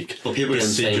unique. Well, people didn't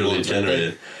say ones,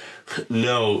 generated.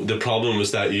 No, the problem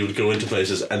was that you would go into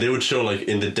places and they would show like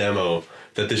in the demo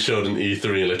that they showed in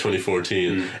E3 in like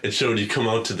 2014. It showed you come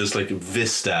out to this like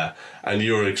vista and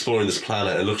you're exploring this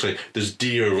planet and it looks like there's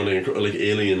deer running, like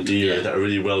alien deer that are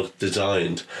really well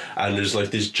designed, and there's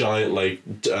like these giant like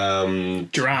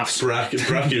giraffes,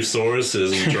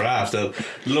 brachiosauruses and giraffes that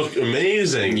look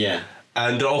amazing,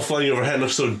 and they're all flying overhead and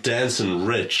look so dense and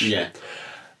rich.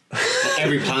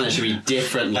 Every planet should be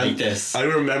different like this. I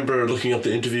remember looking up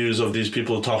the interviews of these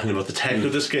people talking about the tech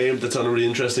of this game. That sounded really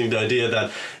interesting. The idea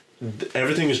that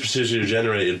everything is procedurally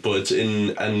generated, but it's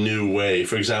in a new way.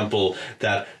 For example,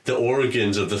 that the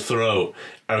organs of the throat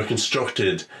are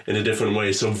constructed in a different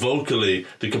way. So vocally,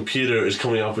 the computer is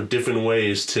coming up with different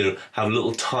ways to have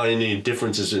little tiny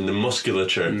differences in the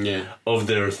musculature of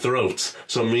their throats.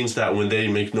 So it means that when they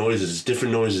make noises, it's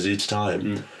different noises each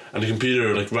time. And the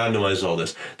computer like randomizes all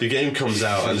this. The game comes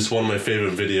out, and it's one of my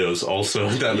favorite videos also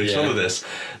that makes fun of this.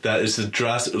 That is the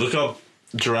Jurassic. Look up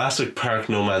Jurassic Park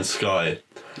No Man's Sky.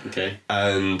 Okay.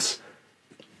 And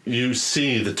you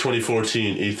see the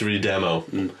 2014 E3 demo,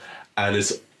 and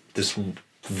it's this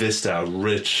vista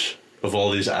rich of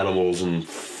all these animals and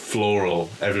floral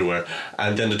everywhere,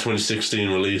 and then the 2016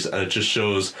 release, and it just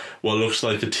shows what looks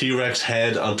like a T-Rex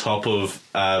head on top of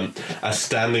a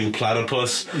standing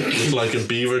platypus with like a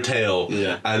beaver tail,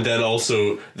 and then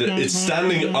also it's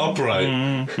standing upright.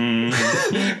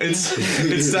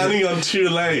 it's standing on two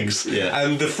legs,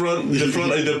 and the front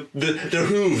like the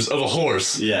hooves of a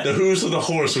horse, the hooves of the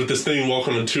horse with this thing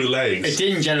walking on two legs. It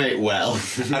didn't generate well,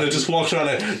 and it just walks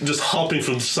around just hopping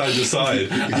from side to side.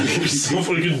 And it's so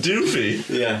fucking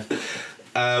doofy.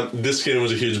 This game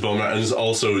was a huge bummer, and there's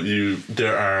also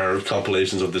there are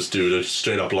compilations of this dude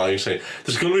straight up lying saying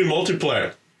there's going to be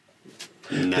multiplayer.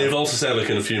 No. They've also said like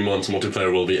in a few months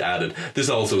multiplayer will be added. This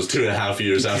also is 2.5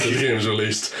 years after the game is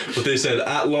released, but they said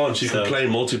at launch you can play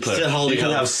multiplayer. You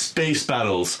can have space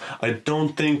battles. I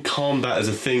don't think combat is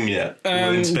a thing yet. Do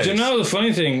you know the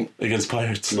funny thing against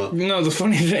pirates? No, the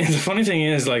funny thing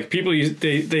is like people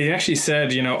they actually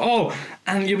said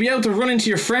and you'll be able to run into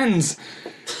your friends.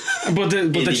 But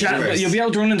you'll be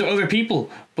able to run into other people,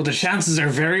 but the chances are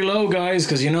very low, guys,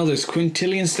 because there's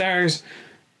quintillion stars.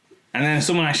 And then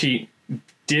someone actually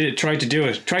tried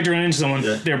to run into someone.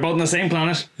 They're both on the same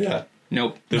planet.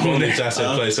 Nope. They're both in the exact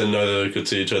same place, and neither could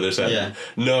see each other. So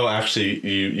no, actually,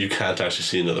 you can't actually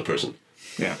see another person.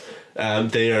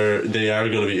 They are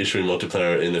going to be issuing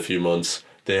multiplayer in a few months.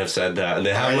 They have said that, and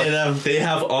they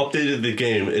have updated the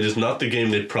game. It is not the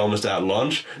game they promised at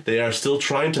launch. They are still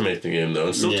trying to make the game though.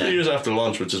 It's still 2 years after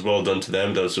launch, which is well done to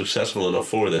them. That was successful enough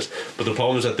for this. But the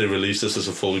problem is that they released this as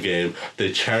a full game.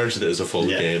 They charged it as a full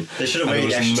game. They should have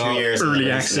waited extra 2 years.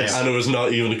 Early access, and it was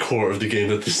not even a core of the game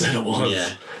that they said it was.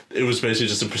 Yeah. It was basically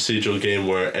just a procedural game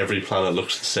where every planet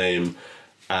looks the same,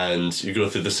 and you go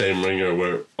through the same ringer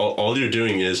where all you're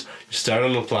doing is you start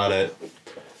on a planet.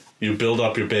 You build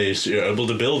up your base, you're able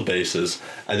to build bases,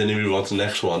 and then you move on to the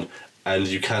next one, and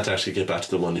you can't actually get back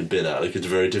to the one you've been at. Like, it's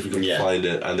very difficult to find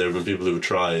it, and there have been people who have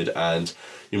tried, and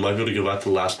you might be able to go back to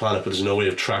the last planet, but there's no way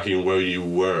of tracking where you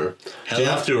were. So you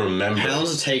have to remember. How long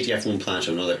does it take to get from one planet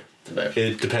to another? About?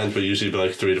 It depends, but usually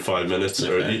like 3 to 5 minutes.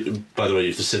 Okay. Or by the way, you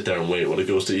have to sit there and wait when it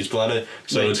goes to each planet.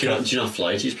 So Wait, do you not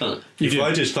fly to each planet? You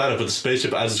fly to each planet, but the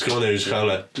spaceship, as it's going there, is kind of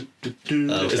like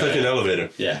it's like an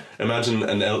elevator. Yeah. Imagine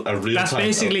a real. That's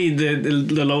basically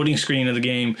the loading screen of the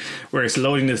game, where it's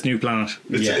loading this new planet.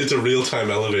 It's a real time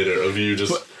elevator of you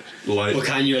just. Well,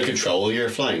 can you control your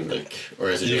flying, or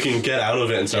is it? You can get out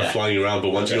of it and start flying around, but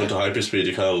once you go into hyperspeed,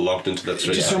 you're kind of locked into that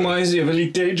straight. It just reminds me of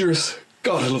Elite Dangerous.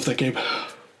 God, I love that game.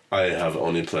 I have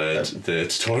only played the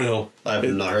tutorial. I've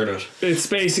not heard of it.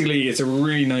 It's a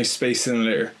really nice space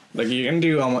simulator. Like you can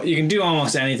do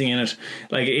almost anything in it.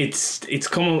 Like it's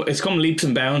come leaps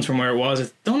and bounds from where it was. I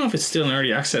don't know if it's still in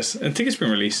early access. I think it's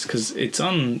been released because it's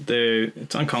on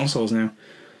consoles now.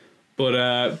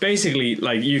 But basically,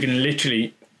 like you can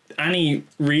literally any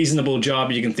reasonable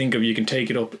job you can think of, you can take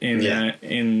it up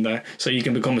so you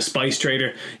can become a spice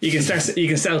trader. You can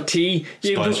sell tea.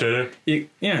 Spice trader. You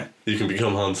can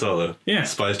become Han Solo. Yeah.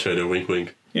 Spice trader. Wink,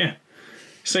 wink. Yeah.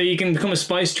 So you can become a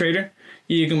spice trader.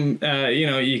 You can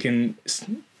you can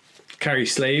carry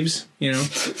slaves. You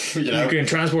can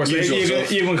transport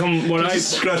slaves. You can become what I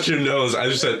scratch your nose. I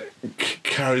just said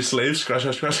carry slaves. Scratch.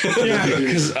 Yeah,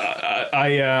 because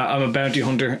I'm a bounty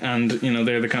hunter, and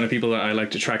they're the kind of people that I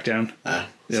like to track down.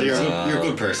 So you're a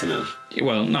good person then.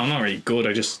 Well, no, I'm not really good.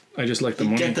 I just like the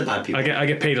money. Get the bad people. I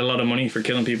get paid a lot of money for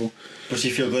killing people. But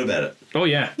you feel good about it. Oh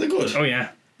yeah, they're good. Oh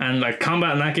yeah, and like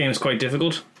combat in that game is quite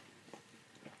difficult,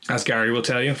 as Gary will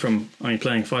tell you from only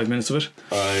playing 5 minutes of it.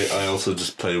 I also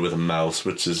just play with a mouse,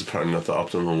 which is apparently not the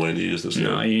optimum way to use this game.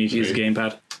 No, you use a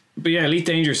gamepad. But yeah, Elite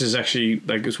Dangerous is actually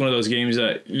it's one of those games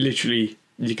that literally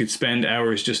you could spend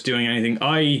hours just doing anything.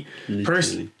 You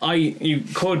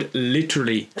could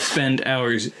literally spend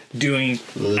hours doing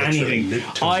anything.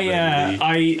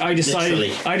 I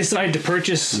decided to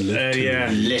purchase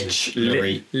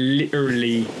literally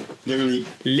The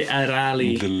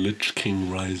Lich King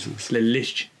rises. The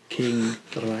Lich King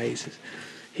rises.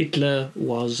 Hitler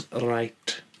was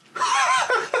right.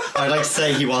 I'd like to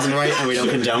say he wasn't right, and we don't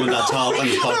condone that talk on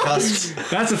the podcast.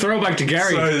 That's a throwback to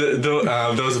Gary. Sorry,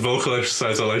 that was a vocal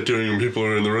exercise I like doing when people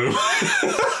are in the room.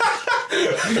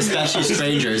 Especially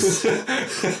strangers.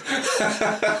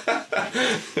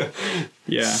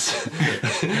 Yeah.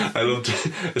 I loved,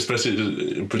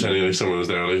 especially pretending like someone was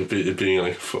there, like being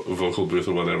like a vocal booth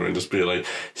or whatever, and just being like,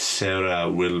 Sarah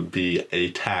will be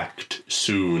attacked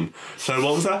soon. Sorry,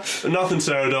 what was that? Nothing,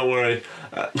 Sarah, don't worry.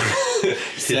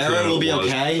 Sarah will be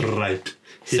okay. Right.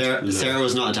 Sarah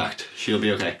was not attacked. She'll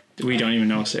be okay. We don't even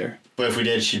know Sarah. But if we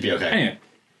did, she'd be okay. Anyway.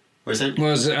 What is it?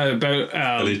 Was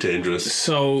about Elite Dangerous.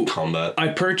 So combat. I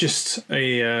purchased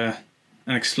an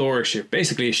explorer ship,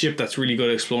 basically a ship that's really good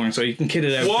at exploring. So you can kit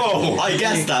it out. Whoa! I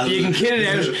guess that you can kit it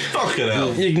out. Fucking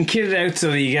hell! You can kit it out so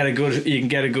that you can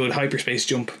get a good hyperspace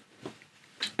jump.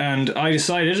 And I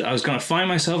decided I was going to find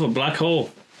myself a black hole.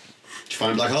 Did you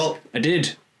find a black hole? I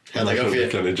did. How'd that go for you?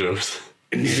 Kind of jokes.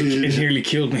 It nearly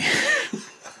killed me.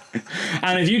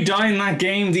 And if you die in that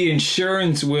game, the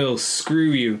insurance will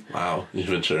screw you. Wow, you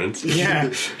have insurance?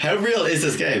 Yeah. How real is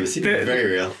this game? It's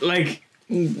very real. Like,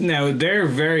 no, they're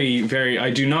very, very... I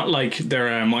do not like their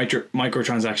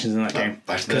microtransactions in that game.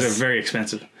 Because they're very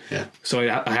expensive. Yeah. So I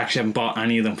actually haven't bought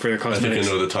any of them for their cosmetics. I think I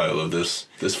know the title of this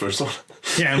first one.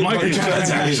 Yeah,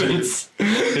 microtransactions.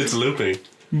 It's looping.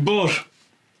 But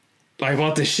I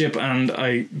bought this ship and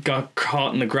I got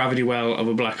caught in the gravity well of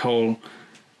a black hole.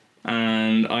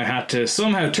 And I had to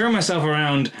somehow turn myself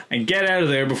around and get out of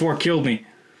there before it killed me.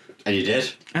 And you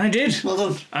did? And I did. Well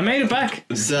done. I made it back.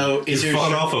 So you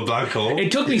fought off a black hole?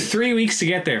 It took me 3 weeks to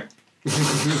get there.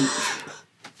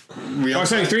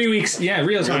 3 weeks. Yeah,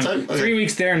 real time. Okay. 3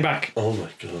 weeks there and back. Oh my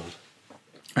god.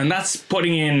 And that's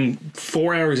putting in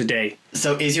 4 hours a day.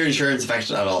 So is your insurance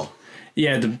affected at all?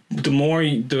 Yeah, the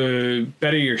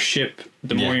better your ship,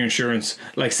 the more your insurance.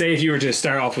 Like, say if you were to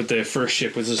start off with the first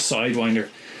ship, which is a Sidewinder,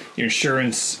 your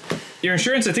insurance your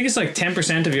insurance, I think it's like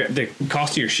 10% of the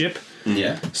cost of your ship.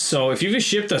 Yeah. So if you have a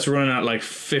ship that's running at like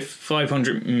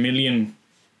 500 million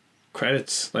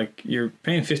credits, like you're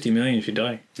paying 50 million if you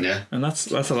die, Yeah. and that's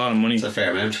a lot of money. It's a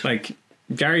fair amount. Like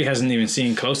Gary hasn't even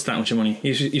seen close to that much money.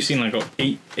 You've seen like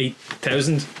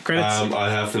 8,000 credits. I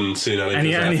haven't seen any And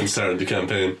because I and haven't started the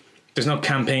campaign. There's no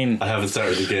campaign. I haven't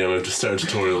started the game. I've just started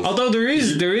tutorials. Although there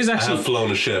is I actually have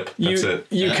flown a ship. That's it.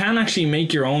 You Yeah. can actually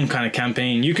make your own kind of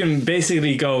campaign. You can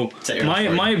basically go. Set your own story.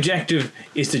 My objective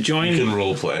is to join. You can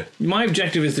role play. My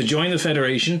objective is to join the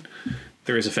Federation.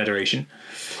 There is a Federation,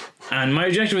 and my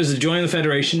objective is to join the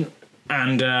Federation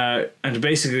and to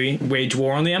basically wage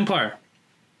war on the Empire.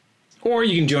 Or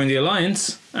you can join the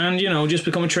Alliance and just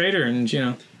become a trader and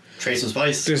Trade some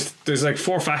spice. there's like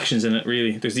 4 factions in it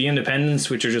really. There's the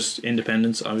Independents, which are just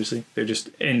independents, obviously. They're just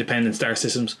independent star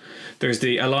systems. There's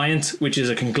the Alliance, which is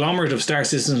a conglomerate of star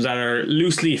systems that are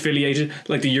loosely affiliated,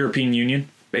 like the European Union,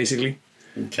 basically.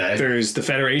 Okay. There's the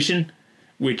Federation,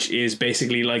 which is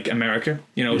basically like America.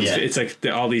 Yeah. It's like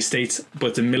all these states,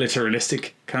 but it's a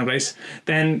militaristic kind of place.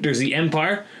 Then there's the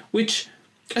Empire, which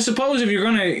I suppose if you're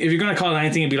gonna call it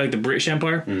anything, it'd be like the British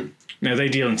Empire. Now they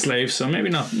deal in slaves, so maybe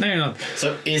not.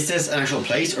 So is this an actual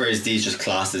place, or is these just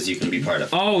classes you can be part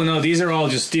of? Oh no, these are all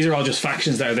just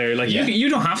factions that are there. Like Yeah. you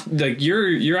don't have like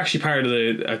you're actually part of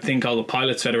a thing called the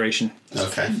Pilots Federation.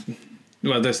 Okay.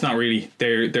 Well, that's not really.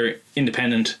 They're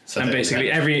independent, So and they're basically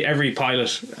independent. every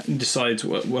pilot decides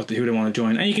who they want to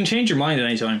join, and you can change your mind at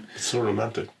any time. It's so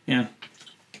romantic. Yeah,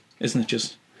 isn't it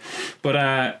just?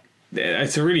 But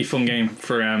it's a really fun game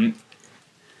for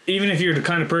even if you're the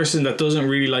kind of person that doesn't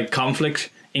really like conflict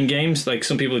in games. Like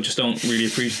some people just don't really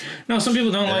appreciate. No, some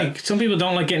people don't Yeah. like. Some people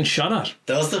don't like getting shot at.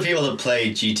 Those are the people that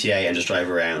play GTA and just drive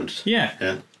around. Yeah.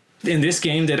 Yeah. In this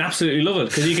game, they'd absolutely love it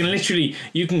because you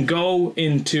can go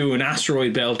into an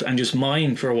asteroid belt and just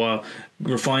mine for a while,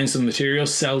 refine some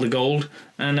materials, sell the gold,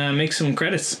 and make some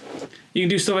credits. You can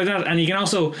do stuff like that, and you can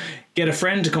also get a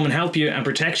friend to come and help you and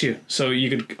protect you. So you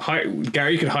could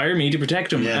Gary could hire me to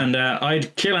protect him, Yeah. and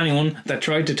I'd kill anyone that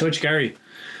tried to touch Gary.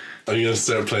 I'm going to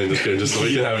start playing this game just so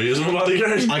we can have you as my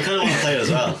bodyguard. I kind of want to play it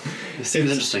as well. It seems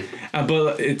interesting.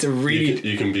 But it's a really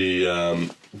You can be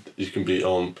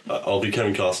I'll be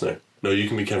Kevin Costner. No, you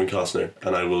can be Kevin Costner,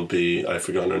 and I will be. I've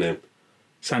forgotten her name.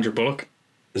 Sandra Bullock.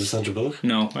 Is it Sandra Bullock?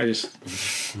 No, I just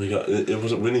Oh my god!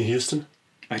 Was it Winnie Houston?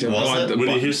 I don't Was know. it?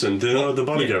 Winnie Houston. Do you know the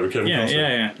bodyguard with Kevin Yeah, Costner?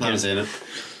 yeah. I haven't seen it.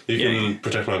 You Yeah, can yeah.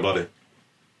 protect my body.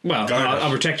 Well, Guard it.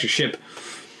 I'll protect your ship.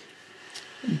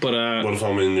 But What if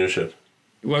I'm in your ship?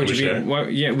 why would Can we you be? share? Why,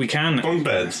 yeah, we can. Bunk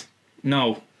beds.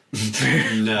 No.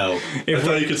 No. I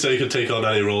thought you could say you could take on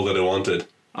any role that I wanted.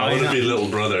 I want to know. be little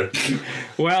brother.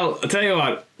 Well, I'll tell you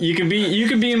what. You can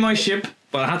be in my ship,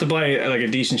 but I have to buy like a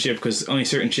decent ship because only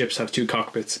certain ships have 2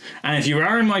 cockpits. And if you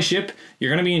are in my ship, you're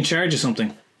going to be in charge of something.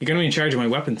 You're going to be in charge of my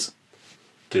weapons.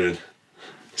 Dude.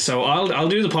 So I'll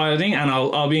do the piloting and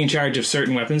I'll be in charge of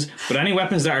certain weapons. But any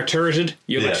weapons that are turreted,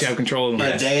 you'll Yes. actually have control of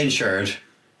them. Are they insured?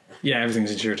 Yeah,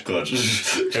 everything's insured. Good.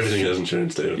 Everything has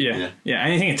insurance, David. Yeah, yeah.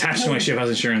 Anything attached to my ship has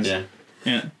insurance. Yeah.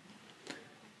 Yeah.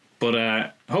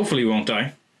 But hopefully we won't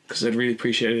die because I'd really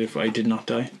appreciate it if I did not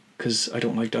die because I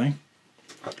don't like dying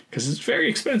because it's very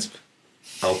expensive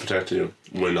I'll protect you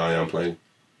when I am playing.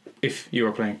 if you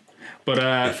are playing. But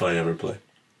If I ever play.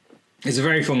 it's a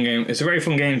very fun game. It's a very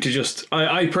fun game to just.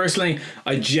 I personally,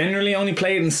 I generally only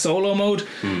play it in solo mode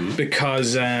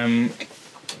because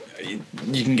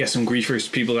you can get some griefers,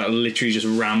 people that literally just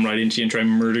ram right into you and try and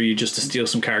murder you just to steal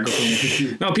some cargo from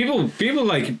you. No, people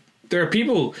like there are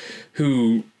people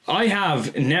who I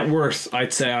have net worth.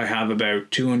 I'd say I have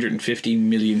about 250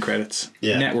 million credits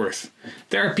net worth.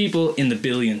 There are people in the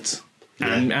billions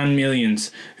and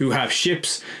millions who have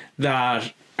ships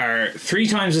that are 3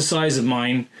 times the size of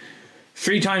mine.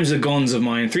 3 times the guns of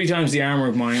mine, 3 times the armor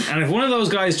of mine, and if one of those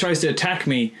guys tries to attack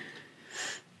me,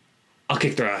 I'll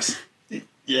kick their ass.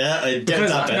 Yeah, I get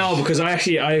that bit. Because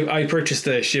I purchased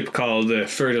a ship called the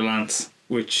Fer de Lance,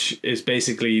 which is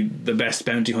basically the best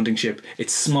bounty hunting ship.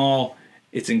 It's small,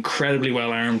 it's incredibly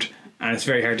well armed, and it's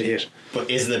very hard to hit. But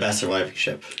is it the best surviving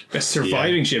ship? Best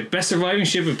surviving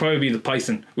ship would probably be the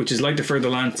Python, which is like the Fer de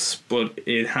Lance, but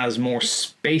it has more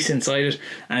space inside it,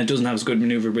 and it doesn't have as good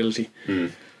maneuverability.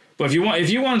 But if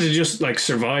you wanted to just like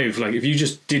survive, like if you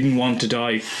just didn't want to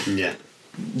die, Yeah.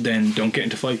 then don't get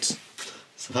into fights.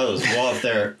 Suppose. What if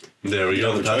they're There we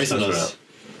go. the The choice on passengers us? are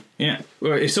Yeah,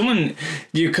 well, if someone,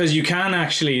 because you can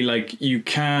actually you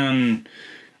can,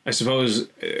 I suppose,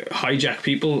 hijack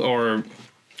people, or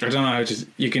I don't know how to.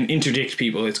 You can interdict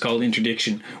people. It's called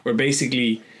interdiction, where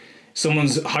basically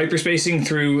someone's hyperspacing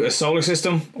through a solar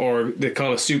system, or they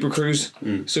call it super cruise,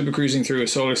 super cruising through a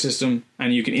solar system,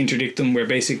 and you can interdict them where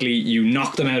basically you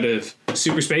knock them out of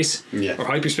super space or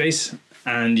hyperspace,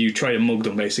 and you try to mug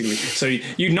them basically. So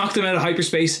you knock them out of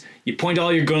hyperspace, you point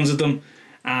all your guns at them,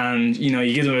 and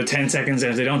you give them about 10 seconds,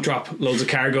 and if they don't drop loads of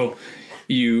cargo,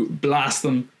 you blast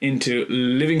them into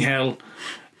living hell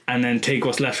and then take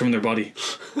what's left from their body.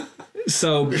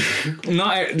 So,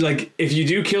 not like if you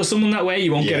do kill someone that way,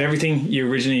 you won't get everything you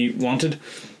originally wanted.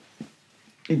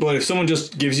 But if someone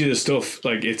just gives you the stuff,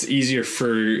 like, it's easier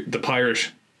for the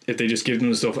pirate if they just give them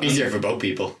the stuff. Easier for both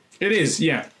people. It is,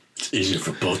 yeah. It's easier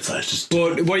for both sides.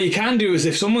 But what you can do is,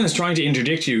 if someone is trying to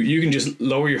interdict you, you can just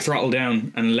lower your throttle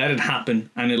down and let it happen,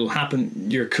 and it'll happen.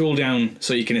 Your cooldown,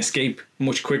 so you can escape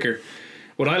much quicker.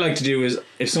 What I like to do is,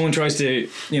 if someone tries to,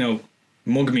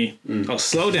 mug me, I'll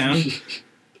slow down,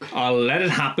 I'll let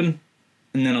it happen,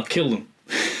 and then I'll kill them.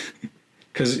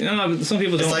 Because some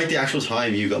people don't. It's like the actual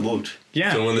time you got mugged.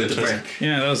 Yeah. So when they The brick.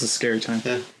 Yeah, that was a scary time.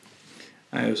 Yeah.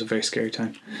 It was a very scary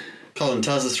time. Colin,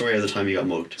 tell us the story of the time you got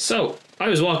mugged. So, I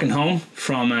was walking home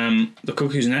from the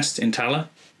Cuckoo's Nest in Tala.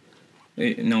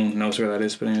 No one knows where that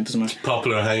is, but anyway, it doesn't matter.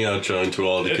 Popular hangout joint to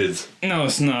all the kids. No,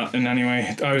 it's not in any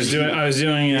way. I was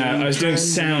doing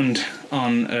sound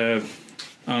on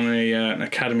an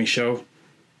academy show,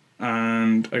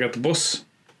 and I got the bus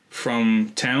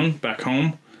from town back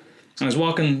home. I was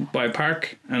walking by a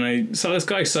park, and I saw this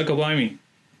guy cycle by me.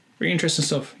 Very interesting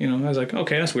stuff, I was like,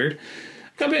 okay, that's weird.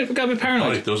 Got a bit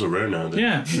paranoid. Like those are rare now.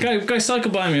 Yeah, guy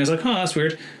cycled by me. I was like, oh, that's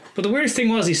weird. But the weirdest thing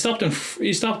was he stopped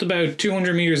about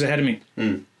 200 meters ahead of me,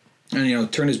 and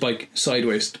turned his bike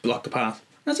sideways to block the path.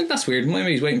 I was like, that's weird.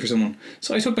 Maybe he's waiting for someone.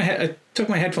 So I took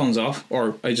my headphones off,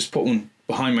 or I just put one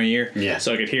behind my ear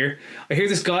so I could hear. I hear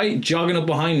this guy jogging up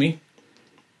behind me,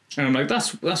 and I'm like,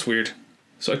 that's weird.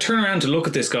 So I turn around to look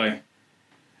at this guy,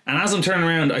 and as I'm turning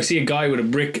around, I see a guy with a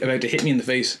brick about to hit me in the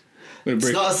face.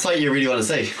 It's not a sight you really want to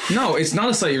see. No, it's not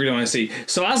a sight you really want to see.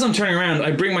 So as I'm turning around,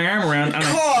 I bring my arm around and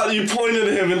Caught! You pointed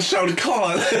at him and shouted,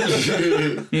 "Caught!"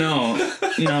 No.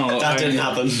 That didn't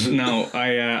happen. No,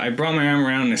 I brought my arm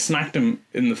around and I smacked him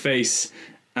in the face,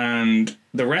 and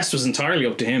the rest was entirely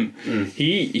up to him.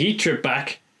 He tripped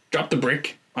back, dropped the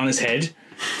brick on his head,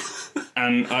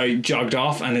 and I jogged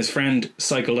off, and his friend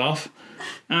cycled off,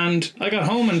 and I got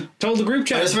home and told the group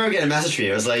chat. I just remember getting a message from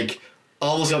you. I was like,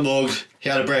 almost got mugged. He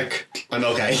had a brick. I'm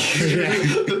okay.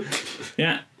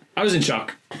 Yeah, I was in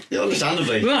shock. Yeah,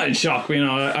 understandably. Not in shock,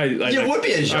 I You would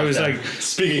be in shock. I was then. like,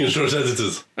 Speaking in short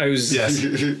sentences. I was. Yes.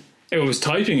 I was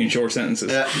typing in short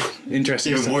sentences. Yeah.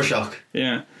 Interesting. Even stuff. more shock.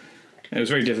 Yeah. It was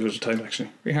very difficult to type, actually.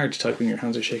 Very hard to type when your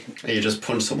hands are shaking. And you just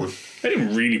punch someone. I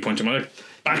didn't really punch him. I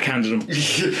backhanded him.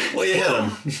 Well, you hit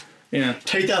him. Yeah.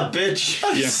 Take that, bitch.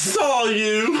 Yeah. Saw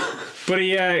you. But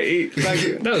he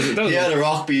that was He had a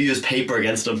rock, but you used paper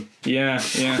against him. yeah.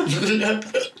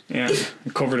 I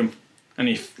covered him, and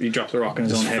he dropped the rock in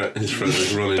his own head. His friend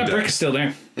was running That down. brick is still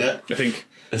there, Yeah. I think.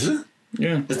 Is it?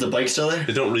 Yeah. Is the bike still there?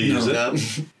 They don't reuse it.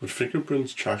 Yeah. Would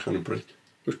fingerprints track on a brick?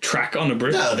 Track on a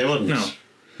brick. No, they wouldn't.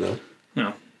 No.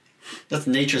 No. That's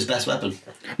nature's best weapon.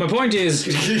 My point is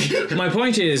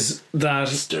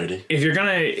that It's dirty. if you're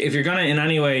gonna in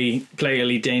any way play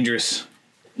Elite Dangerous,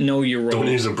 know your role. Don't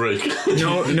use a brick.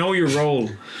 know your role,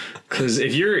 because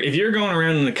if you're going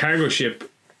around in a cargo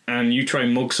ship and you try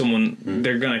and mug someone,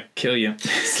 they're gonna kill you.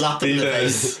 Slap them in the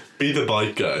face. Be the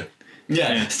bike guy.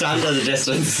 Yeah, stand at a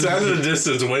distance. Stand at a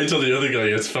distance, wait till the other guy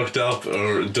gets fucked up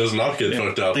or does not get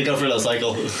fucked up. They go for a little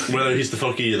cycle. Whether he's the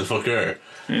fucky or the fucker.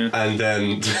 Yeah. And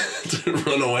then to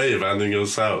run away if anything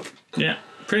goes south. Yeah,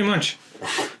 pretty much.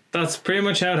 That's pretty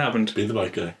much how it happened. Be the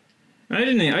bike guy. I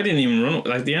didn't even run.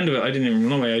 Like, the end of it, I didn't even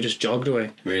run away. I just jogged away.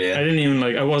 Really? I didn't even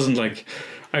I wasn't like.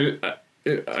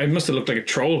 I must have looked like a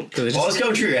troll because What was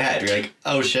going through your head? You're like,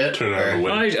 oh shit. Turn around and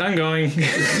win. I'm going.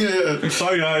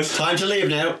 Bye guys. Time to leave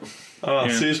now. Oh,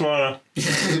 Yeah. see you tomorrow.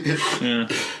 Yeah.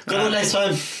 Good luck next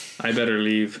time. I better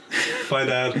leave. Bye,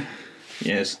 Dad.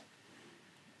 Yes.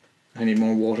 I need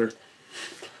more water.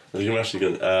 I think I'm actually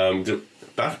going to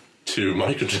back to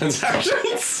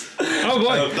microtransactions. Oh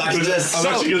boy! Back to this. I'm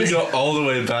actually going to go all the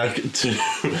way back to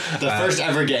The first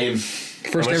ever game.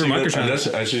 First ever I'm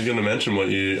microtransaction. actually going to mention what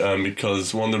you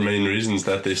because one of the main reasons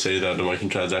that they say that the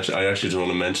microtransaction. I actually just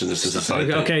want to mention this as a side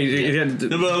thing. Okay.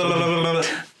 Yeah.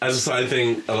 As a side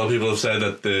thing, a lot of people have said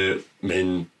that the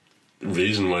main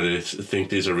reason why they think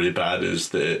these are really bad is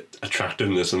the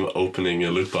attractiveness of opening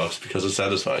a loot box because it's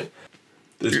satisfying.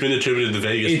 It's been attributed to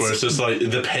Vegas, where it's just like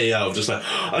the payout, just like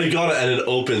I got it, and it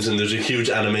opens, and there's a huge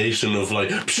animation of like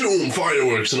boom,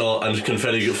 fireworks and all, and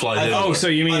confetti flying in. Oh, so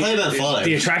you mean I thought about Fallout.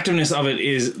 the attractiveness of it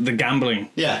is the gambling?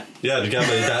 Yeah. Yeah, the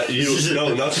gambling that you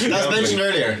no, not just the That's gambling, mentioned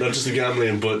earlier. not just the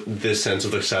gambling, but this sense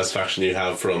of like satisfaction you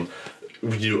have from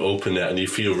you open it and you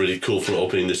feel really cool from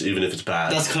opening this, even if it's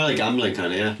bad. That's kind of like gambling,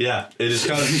 kind of, yeah. Yeah, it is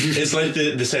kind of. It's like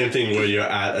the same thing where you're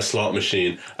at a slot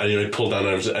machine and you like pull down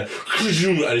arms and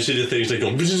you see the things like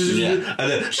going Yeah.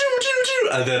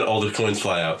 and then all the coins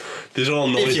fly out. These are all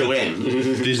noises. If you win.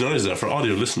 These noises are for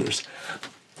audio listeners,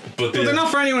 but But they're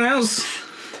not for anyone else.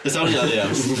 It's only audio.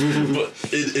 But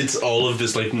it's all of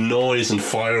this like noise and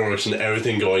fireworks and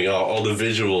everything going on, all the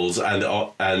visuals and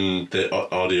the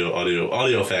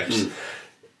audio effects,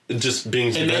 just being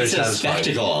It very makes it a satisfying.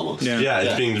 spectacle almost. Yeah,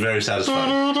 it's being very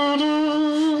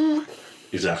satisfying.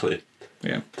 Exactly,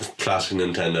 Yeah. classic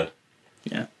Nintendo.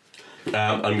 Yeah.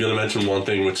 I'm going to mention one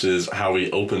thing, which is how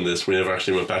we opened this. We never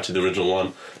actually went back to the original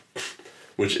one,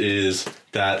 which is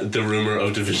that the rumor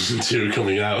of Division 2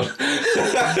 coming out.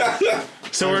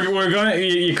 So we're gonna.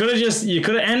 You could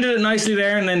have ended it nicely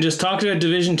there and then just talked about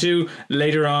Division 2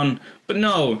 later on. But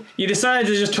no, you decided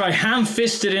to just try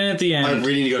ham-fist it in at the I end.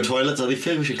 really need to go to the toilet, so I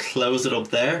think we should close it up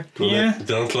there. Yeah.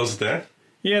 Don't close it there.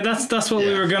 Yeah, that's what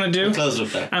we Yeah. were gonna do. We'll close it up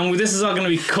there. And this is all gonna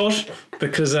be cut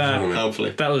because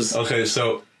Hopefully. that was Okay,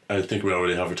 so I think we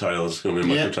already have our title. It's going to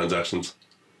be Yeah. microtransactions.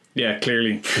 yeah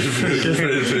clearly.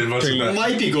 pretty much Clearly. that.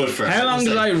 Might be good for How long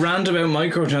did I rant about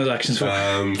microtransactions for?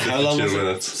 52 How long was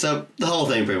minutes. it? So, the whole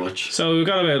thing pretty much. So we've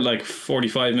got about like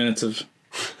 45 minutes of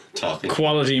Talking.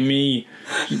 quality me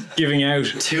giving out.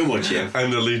 Too much, yeah.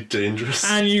 And Elite Dangerous.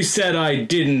 And you said I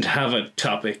didn't have a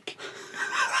topic.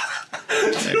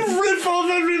 Rip off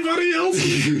everybody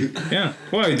else. Yeah.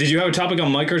 Why? Did you have a topic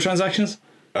on microtransactions?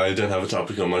 I didn't have a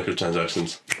topic on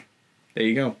microtransactions. There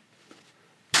you go.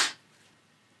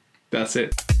 That's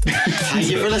it. Thank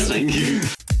you for listening.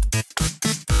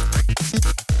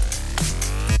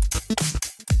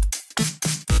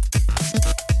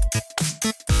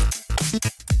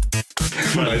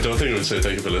 I don't think we would say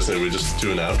thank you for listening. We just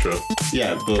do an outro.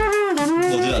 Yeah, but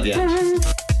we'll do that at the end.